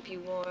sun to keep you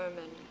warm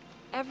and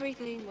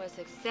everything was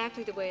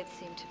exactly the way it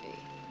seemed to be?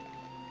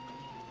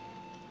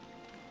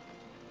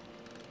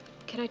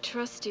 Can I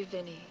trust you,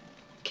 Vinnie?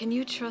 Can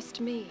you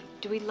trust me?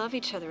 Do we love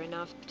each other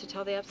enough to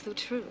tell the absolute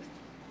truth?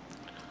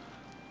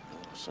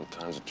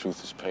 Sometimes the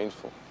truth is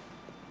painful.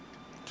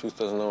 The truth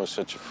doesn't always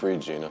set you free,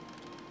 Gina.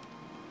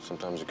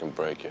 Sometimes it can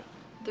break you.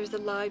 There's a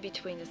lie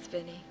between us,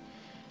 Vinnie.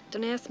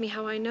 Don't ask me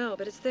how I know,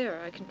 but it's there.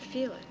 I can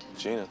feel it.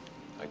 Gina,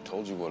 I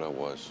told you what I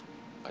was.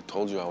 I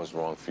told you I was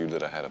wrong for you,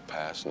 that I had a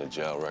past and a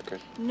jail record.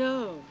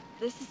 No,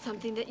 this is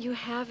something that you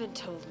haven't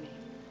told me.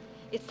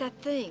 It's that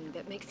thing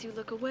that makes you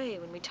look away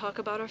when we talk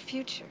about our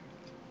future.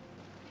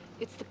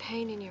 It's the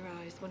pain in your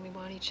eyes when we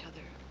want each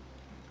other.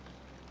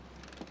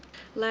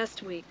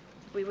 Last week,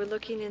 we were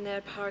looking in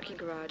that parking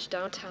garage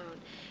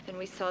downtown, and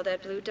we saw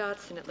that blue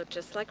Datsun. It looked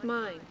just like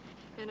mine.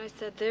 And I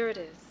said, there it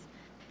is.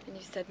 And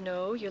you said,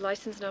 no, your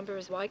license number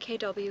is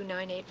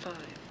YKW985.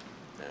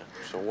 Yeah,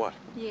 so what?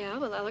 Yeah,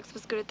 well, Alex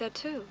was good at that,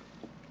 too.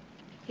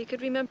 He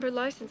could remember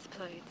license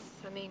plates.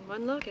 I mean,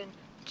 one look, and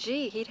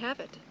gee, he'd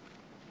have it.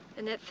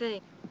 And that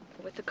thing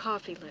with the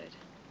coffee lid.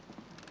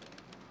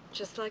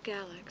 Just like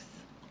Alex.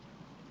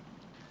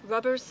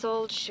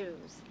 Rubber-soled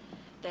shoes.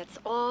 That's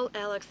all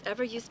Alex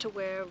ever used to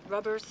wear,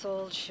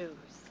 rubber-soled shoes.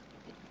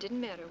 It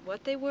didn't matter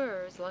what they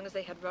were, as long as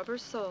they had rubber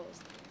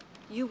soles.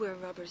 You wear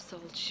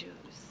rubber-soled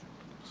shoes.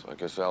 So I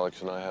guess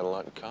Alex and I had a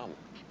lot in common.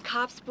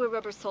 Cops wear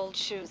rubber-soled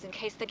shoes in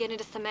case they get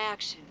into some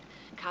action.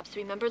 Cops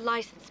remember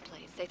license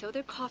plates. They throw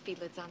their coffee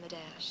lids on the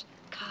dash.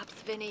 Cops,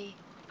 Vinnie.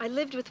 I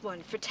lived with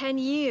one for 10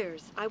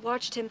 years. I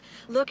watched him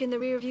look in the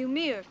rearview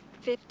mirror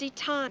 50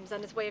 times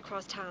on his way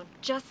across town,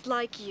 just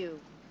like you.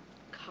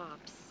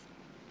 Cops.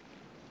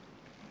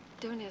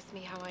 Don't ask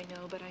me how I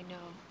know, but I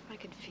know. I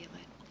can feel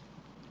it.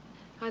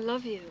 I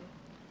love you.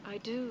 I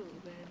do.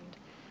 And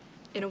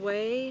in a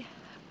way,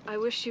 I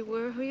wish you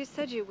were who you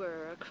said you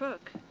were, a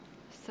crook.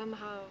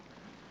 Somehow,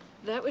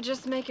 that would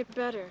just make it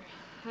better.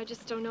 I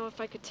just don't know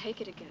if I could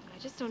take it again. I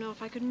just don't know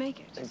if I could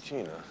make it. Hey,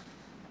 Gina,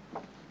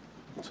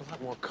 it's a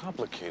lot more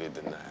complicated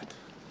than that.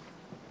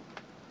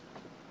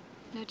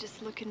 Now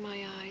just look in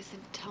my eyes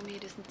and tell me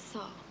it isn't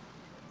so.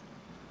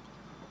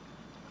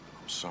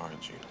 I'm sorry,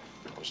 Gina.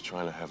 I was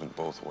trying to have it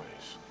both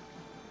ways.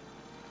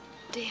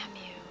 Damn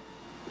you.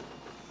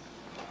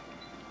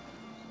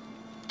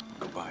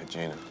 Goodbye,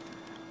 Gina.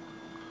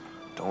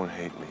 Don't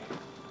hate me.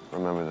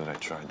 Remember that I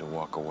tried to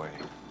walk away.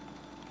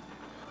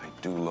 I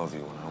do love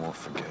you, and I won't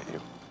forget you.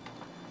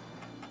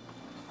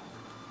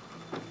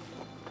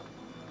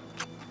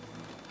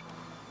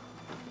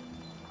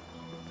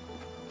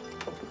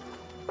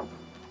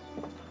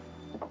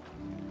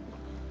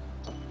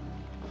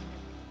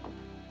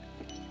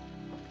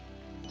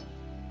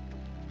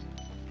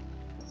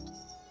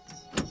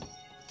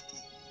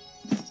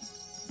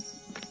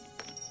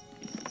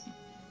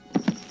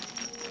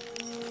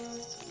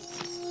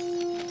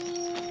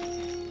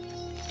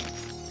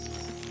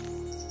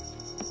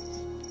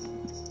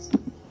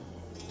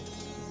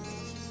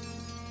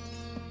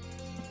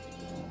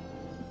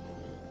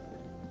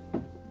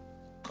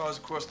 Cars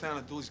across town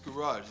at Dooley's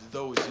garage. The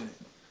dough is in it.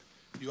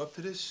 You up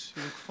to this?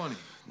 You look funny.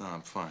 No,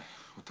 I'm fine.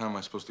 What time am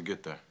I supposed to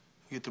get there?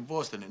 You get to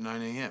Boston at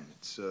 9 a.m.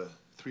 It's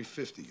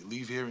 3:50. You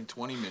leave here in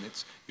 20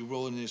 minutes. You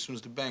roll in there as soon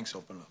as the banks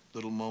open up.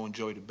 Little Mo and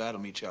Joey the Bat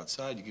will meet you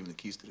outside. You give them the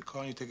keys to the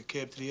car, and you take a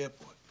cab to the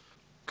airport.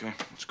 Okay,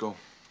 let's go.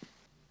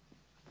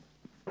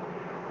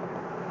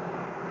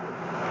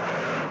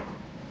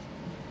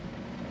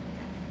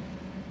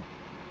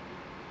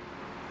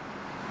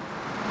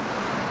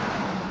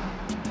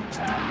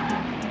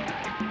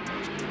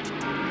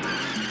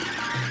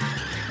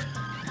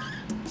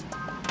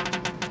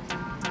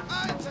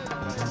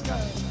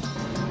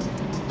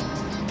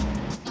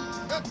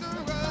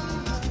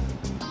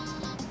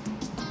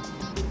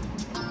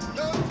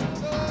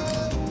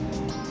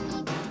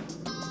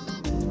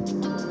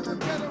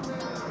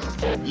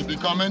 You be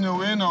coming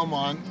away now,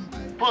 man.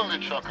 Pull the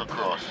truck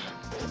across.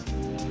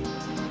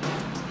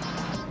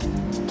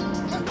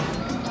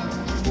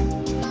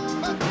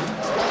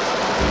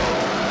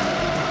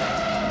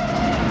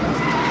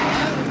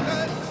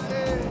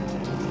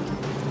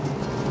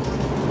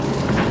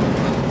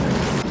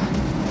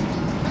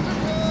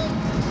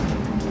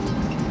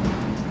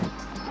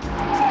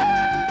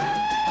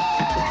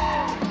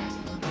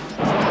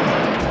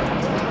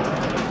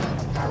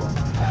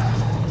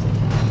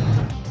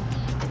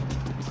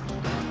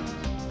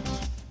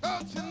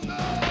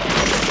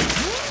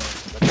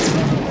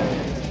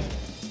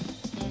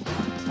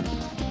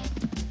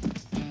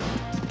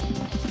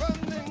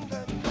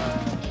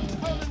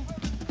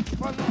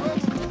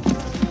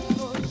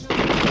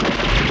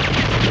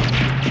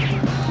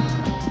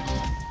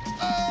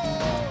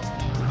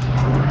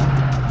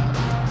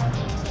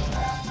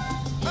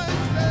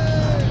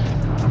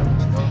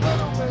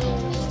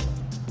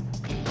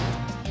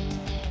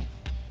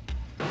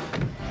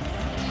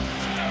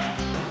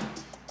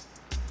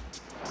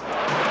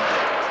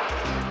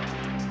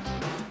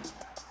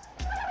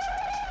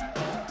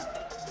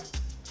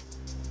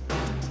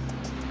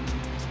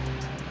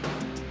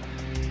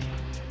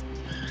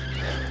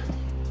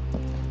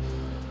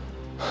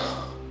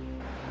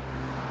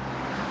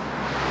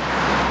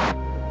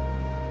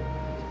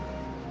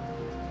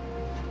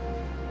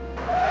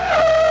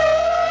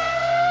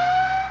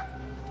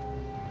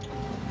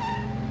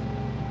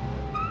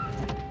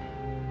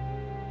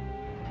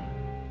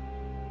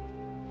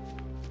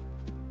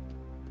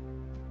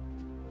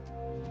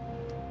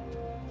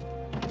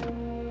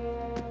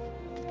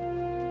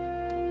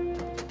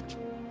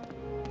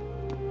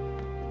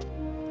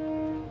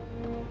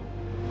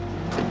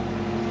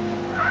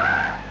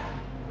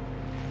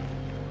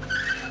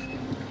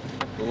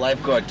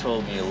 lifeguard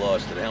told me you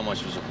lost it. How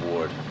much was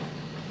aboard?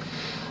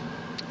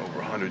 Over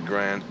 100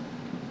 grand.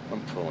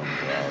 I'm pulling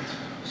you out.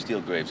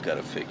 Steelgrave's got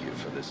a figure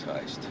for this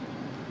heist.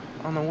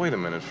 Oh, no, wait a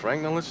minute,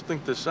 Frank. Now, let's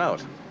think this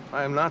out.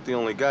 I am not the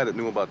only guy that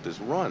knew about this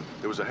run.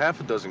 There was a half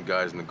a dozen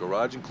guys in the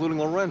garage, including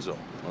Lorenzo.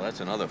 Well,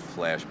 that's another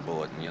flash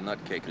bullet, and your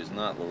nutcake is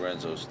not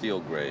Lorenzo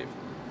Steelgrave.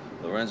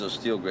 Lorenzo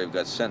Steelgrave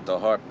got sent to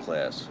Harp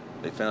class.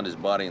 They found his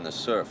body in the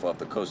surf off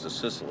the coast of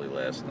Sicily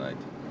last night.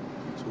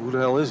 So who the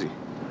hell is he?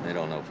 They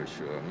don't know for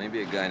sure.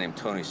 Maybe a guy named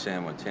Tony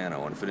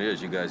Sammartano, and if it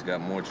is, you guys got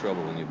more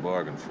trouble than you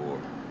bargained for.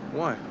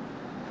 Why?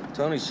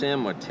 Tony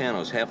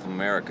Sammartano's half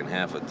American,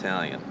 half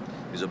Italian.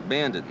 He was a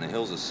bandit in the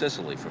hills of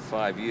Sicily for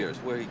 5 years,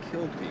 where he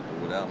killed people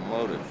without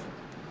motive.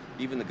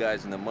 Even the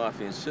guys in the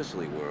mafia in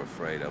Sicily were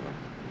afraid of him.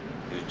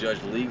 He was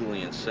judged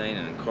legally insane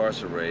and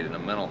incarcerated in a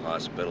mental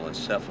hospital in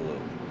Cefalù.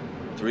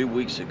 3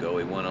 weeks ago,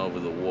 he went over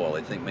the wall.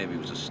 They think maybe he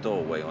was a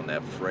stowaway on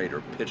that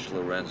freighter, pitched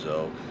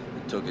Lorenzo,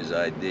 and took his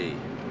ID.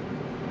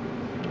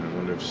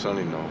 I wonder if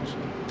Sonny knows.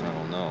 I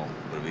don't know,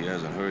 but if he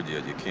hasn't heard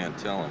yet, you can't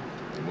tell him.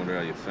 I wonder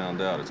how you found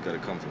out. It's got to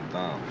come from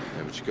Dom.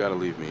 Yeah, but you got to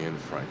leave me in,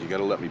 Frank. You got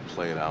to let me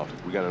play it out.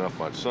 We got enough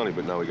on Sonny,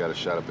 but now we got a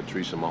shot at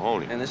Patrice and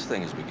Mahoney. And this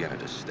thing is beginning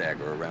to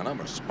stagger around. I'm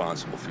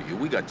responsible for you.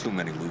 We got too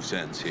many loose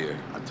ends here.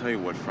 I'll tell you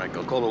what, Frank.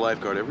 I'll call the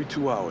lifeguard every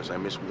 2 hours. I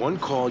miss one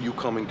call, you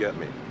come and get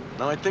me.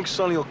 Now, I think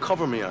Sonny will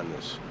cover me on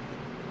this.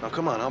 Now,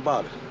 come on, how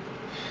about it?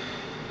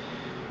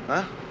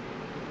 Huh?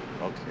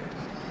 Okay.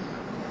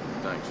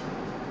 Thanks.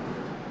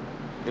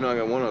 You know, I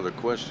got one other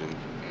question.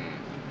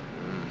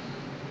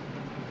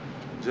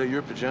 Is that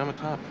your pajama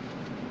top?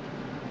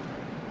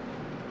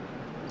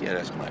 Yeah,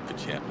 that's my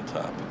pajama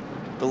top.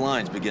 The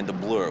lines begin to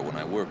blur when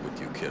I work with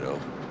you, kiddo.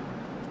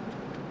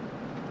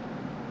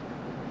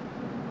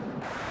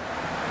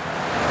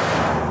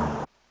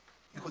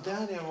 You go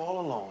down there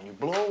all alone, you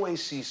blow away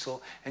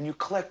Cecil, and you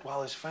collect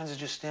while his friends are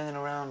just standing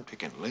around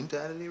picking lint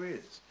out of their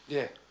ears.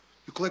 Yeah.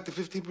 You collect the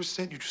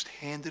 15%, you just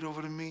hand it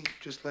over to me,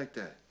 just like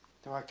that.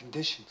 There are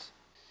conditions.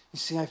 You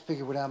see, I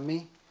figure without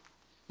me,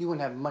 you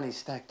wouldn't have money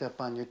stacked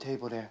up on your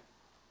table there.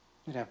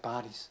 You'd have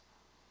bodies.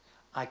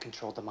 I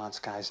control the Mons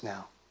guys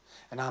now,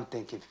 and I'm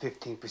thinking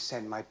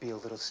 15% might be a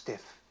little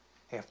stiff.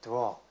 After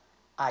all,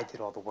 I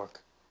did all the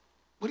work.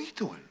 What are you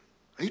doing?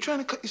 Are you trying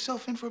to cut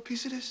yourself in for a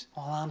piece of this?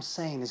 All I'm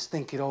saying is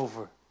think it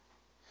over.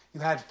 You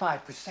had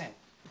 5%.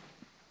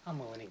 I'm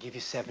willing to give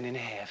you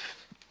 7.5.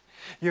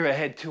 You're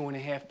ahead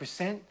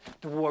 2.5%.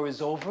 The war is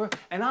over,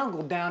 and I'll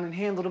go down and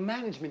handle the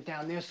management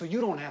down there so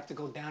you don't have to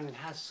go down and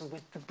hassle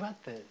with the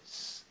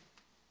brothers.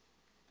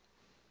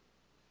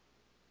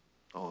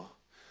 Oh.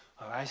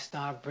 Or I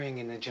start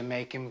bringing the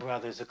Jamaican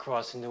brothers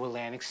across into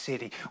Atlantic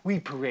City. We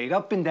parade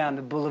up and down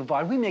the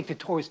boulevard. We make the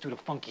tourists do the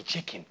funky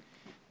chicken.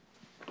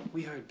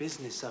 We heard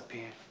business up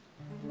here.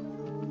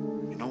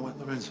 You know what,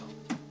 Lorenzo?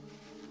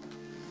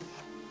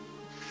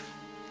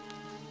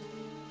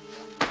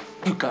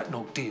 You got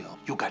no deal.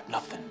 You got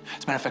nothing.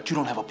 As a matter of fact, you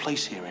don't have a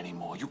place here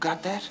anymore. You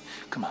got that?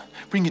 Come on,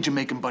 bring your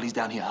Jamaican buddies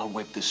down here. I'll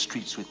wipe the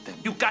streets with them.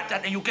 You got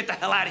that, and you get the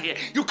hell out of here.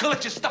 You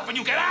collect your stuff and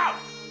you get out!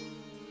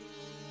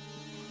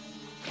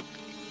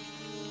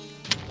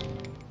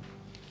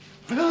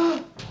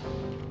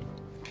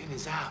 Pin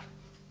is out.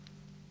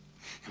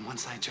 And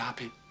once I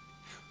drop it,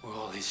 we're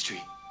all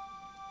history.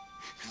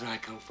 Because where I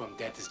come from,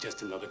 death is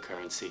just another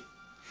currency.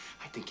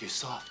 I think you're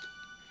soft.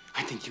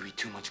 I think you eat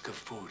too much good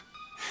food.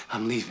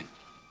 I'm leaving.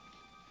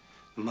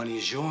 The money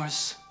is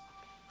yours.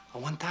 A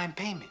one-time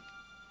payment.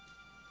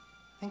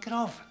 Think it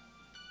over.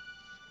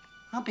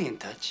 I'll be in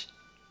touch.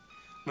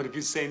 But if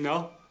you say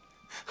no,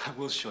 I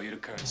will show you the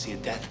currency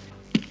of death.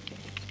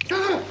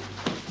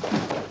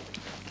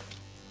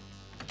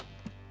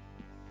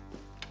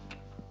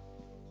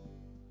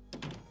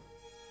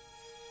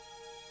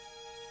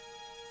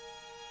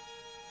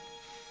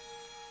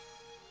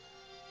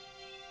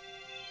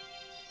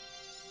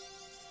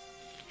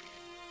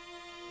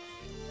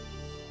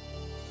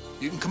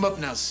 You can come up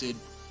now, Sid.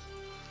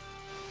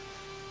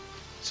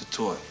 It's a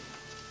toy.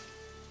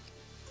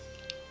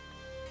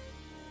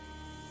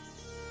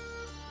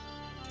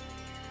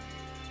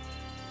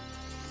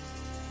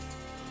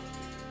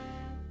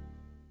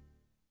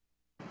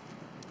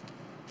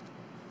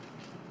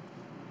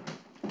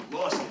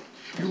 Lost it.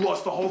 You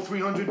lost the whole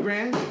 300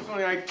 grand?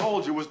 Sonny, I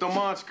told you, it was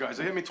DeMont's guys.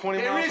 They hit me 20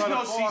 There miles is out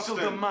no of Boston.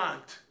 Cecil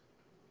DeMont.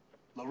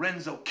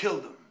 Lorenzo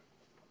killed him.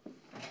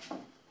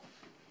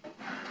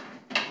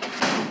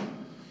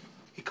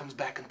 He comes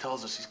back and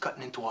tells us he's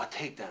cutting into our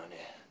tape down there.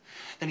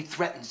 Then he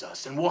threatens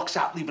us and walks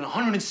out, leaving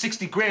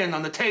 160 grand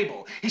on the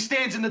table. He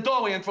stands in the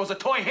doorway and throws a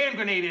toy hand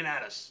grenade in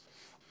at us.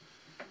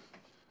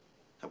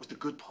 That was the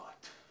good part.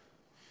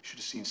 You should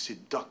have seen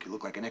Sid duck. He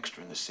looked like an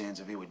extra in the sands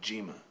of Iwo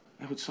Jima.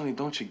 Yeah, but Sonny,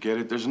 don't you get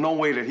it? There's no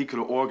way that he could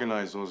have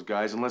organized those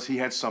guys unless he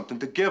had something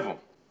to give them.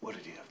 What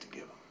did he have to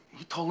give them?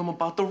 He told them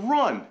about the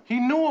run. He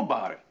knew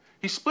about it.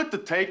 He split the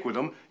take with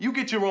them. You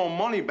get your own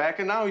money back,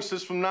 and now he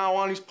says from now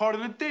on he's part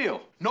of the deal.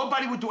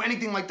 Nobody would do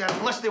anything like that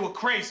unless they were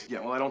crazy.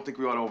 Yeah, well, I don't think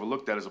we ought to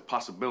overlook that as a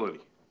possibility.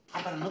 How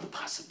about another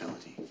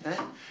possibility,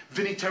 huh?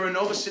 Vinnie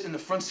Terranova sitting in the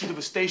front seat of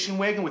a station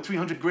wagon with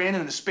 300 grand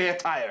and a spare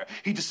tire.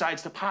 He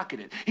decides to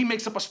pocket it. He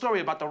makes up a story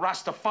about the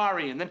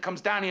Rastafari and then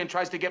comes down here and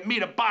tries to get me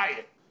to buy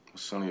it. Well,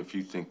 Sonny, if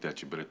you think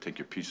that, you better take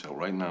your piece out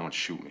right now and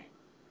shoot me.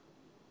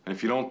 And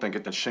if you don't think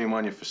it, then shame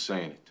on you for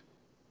saying it.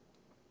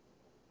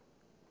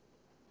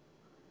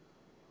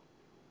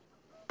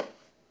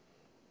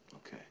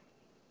 Okay.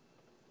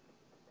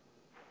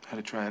 I had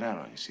to try it out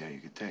on you, see how you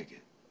could take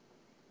it.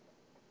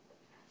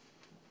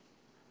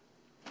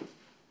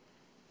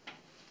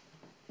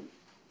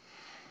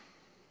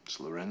 It's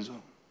Lorenzo.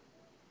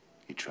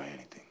 He'd try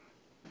anything.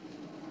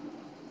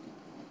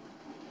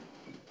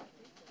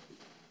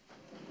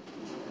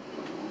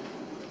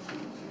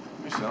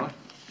 Hey, Sally.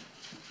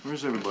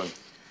 Where's everybody?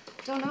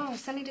 Don't know.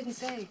 Sonny didn't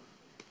say.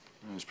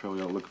 He's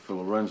probably out looking for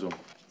Lorenzo.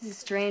 He's a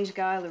strange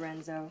guy,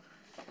 Lorenzo.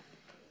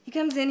 He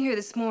comes in here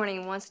this morning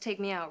and wants to take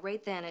me out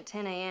right then at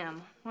 10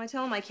 a.m. Well, I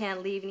tell him I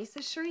can't leave, and he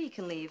says, sure you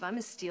can leave. I'm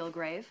his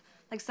Steelgrave.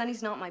 Like,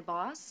 Sonny's not my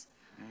boss.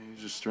 Yeah,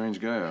 he's a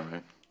strange guy, all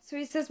right. So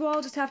he says, well,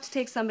 I'll just have to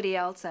take somebody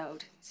else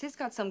out. He says he's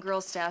got some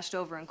girl stashed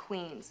over in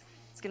Queens.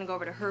 He's gonna go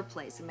over to her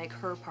place and make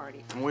her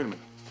party. Oh, wait a minute.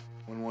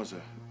 When was that?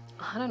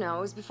 I don't know.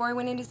 It was before I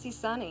went in to see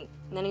Sonny.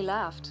 And then he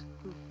left.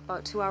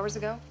 About 2 hours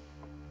ago.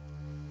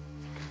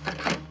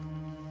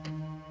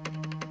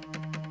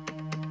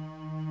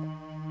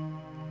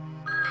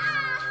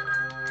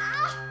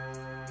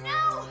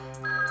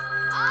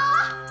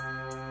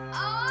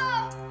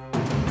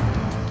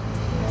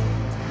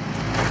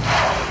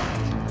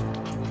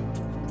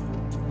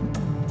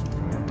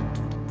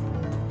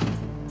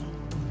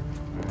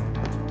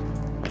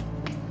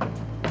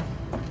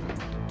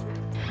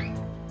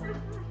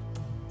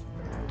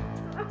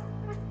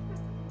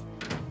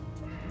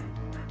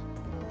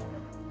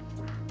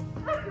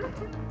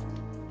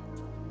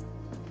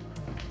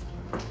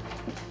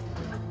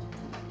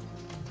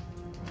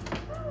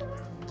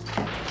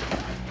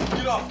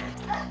 Get off!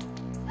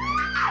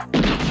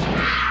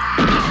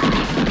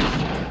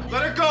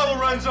 Let it go,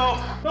 Lorenzo!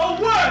 No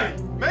way!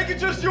 Make it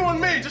just you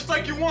and me, just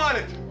like you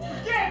wanted.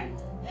 Yeah.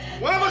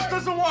 One of us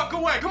doesn't walk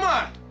away. Come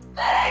on!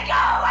 Let it go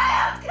away!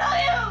 I'll kill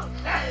you!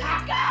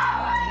 Go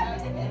away!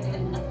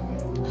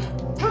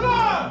 Come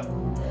on!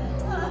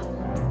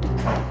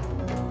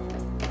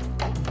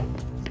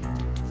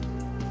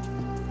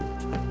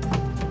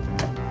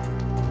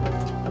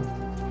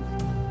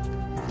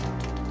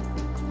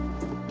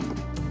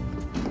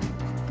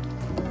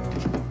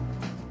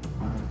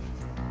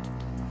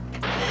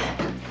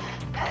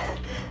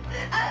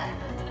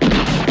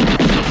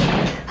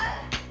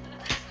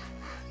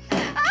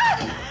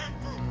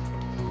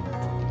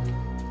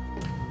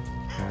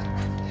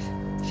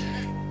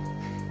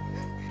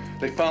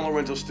 They found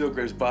Lorenzo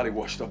Steelgrave's body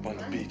washed up on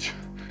the beach.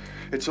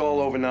 It's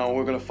all over now, and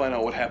we're gonna find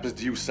out what happens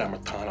to you,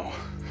 Sammartano.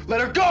 Let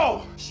her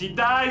go! She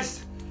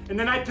dies, and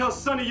then I tell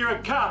Sonny you're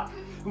a cop.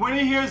 And when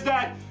he hears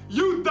that,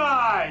 you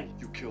die!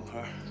 You kill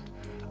her,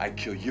 I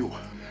kill you.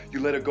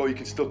 You let her go, you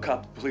can still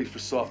cop the plea for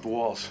soft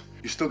walls.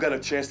 You still got a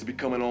chance to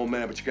become an old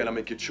man, but you gotta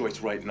make your choice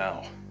right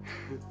now.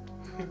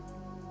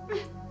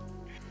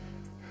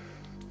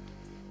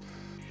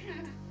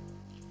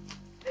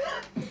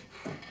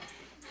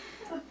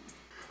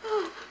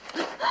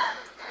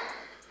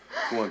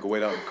 Go on, go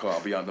wait out in the car. I'll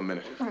be out in a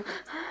minute.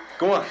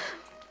 Go on.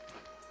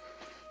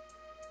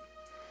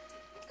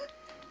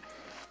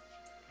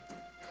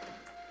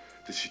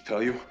 Did she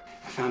tell you?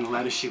 I found the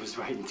letter she was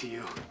writing to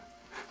you.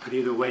 But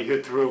either way,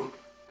 you're through.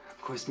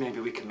 Of course,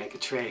 maybe we can make a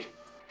trade.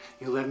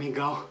 You let me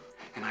go,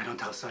 and I don't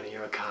tell Sonny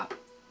you're a cop.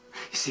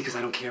 You see, because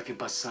I don't care if you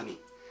bust Sonny,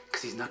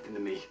 because he's nothing to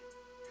me.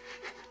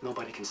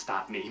 Nobody can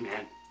stop me,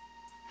 man.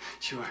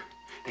 Sure,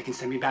 they can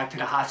send me back to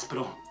the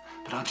hospital,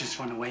 but I'll just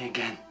run away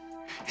again.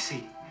 You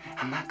see,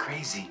 I'm not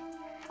crazy.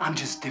 I'm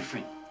just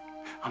different.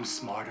 I'm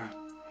smarter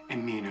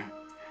and meaner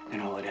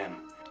than all of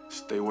them.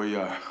 Stay where you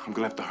are. I'm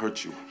gonna have to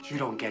hurt you. You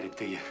don't get it,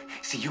 do you?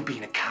 See, you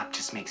being a cop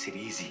just makes it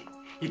easy.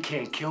 You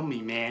can't kill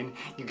me, man.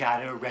 You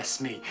gotta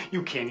arrest me.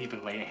 You can't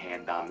even lay a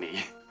hand on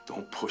me.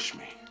 Don't push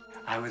me.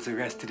 I was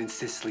arrested in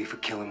Sicily for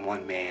killing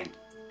one man,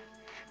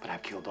 but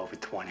I've killed over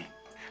 20.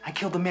 I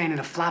killed a man in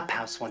a flop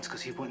house once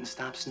because he wouldn't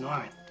stop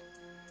snoring.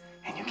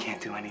 And you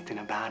can't do anything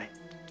about it.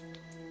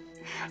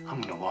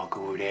 I'm gonna walk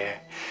over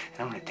there, and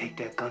I'm gonna take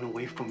that gun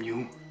away from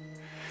you,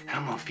 and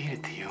I'm gonna feed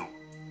it to you.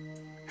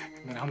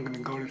 And then I'm gonna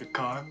go to the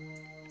car,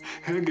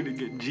 and I'm gonna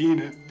get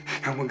Gina,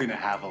 and we're gonna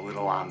have a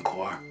little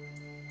encore.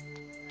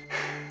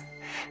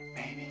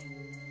 Maybe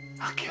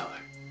I'll kill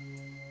her.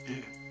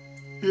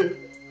 Yeah.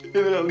 And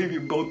then I'll leave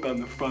you both on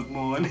the front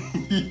lawn.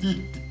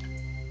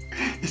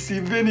 You see,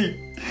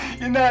 Vinnie,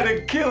 you're not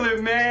a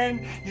killer,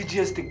 man. You're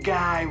just a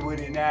guy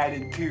with an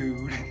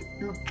attitude.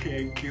 You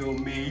can't kill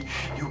me.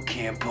 You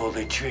can't pull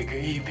the trigger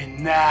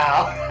even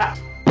now.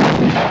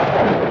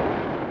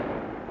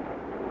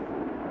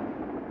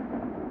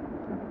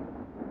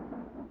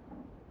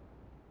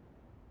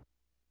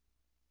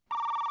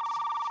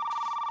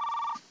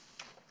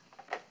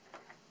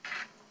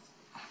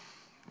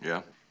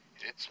 Yeah?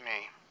 It's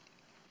me.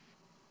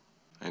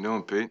 How you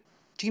doing, Pete?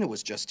 Gina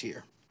was just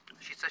here.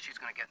 She says she's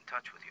gonna get in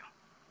touch with you.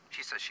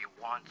 She says she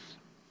wants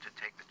to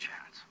take the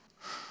chance.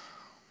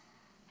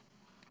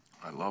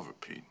 I love her,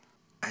 Pete.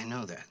 I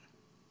know that.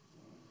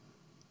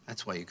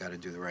 That's why you gotta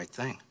do the right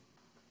thing.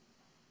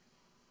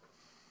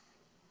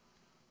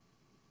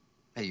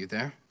 Hey, you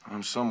there?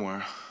 I'm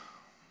somewhere.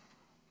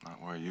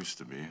 Not where I used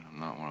to be, and I'm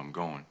not where I'm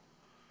going.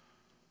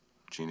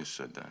 Gina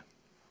said that.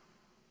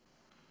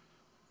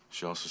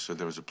 She also said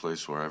there was a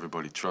place where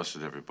everybody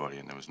trusted everybody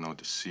and there was no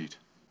deceit.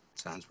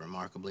 Sounds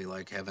remarkably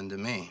like heaven to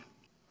me.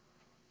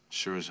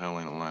 Sure as hell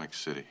ain't Atlantic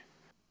City.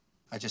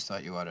 I just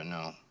thought you ought to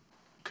know.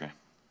 Okay.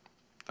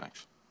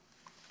 Thanks.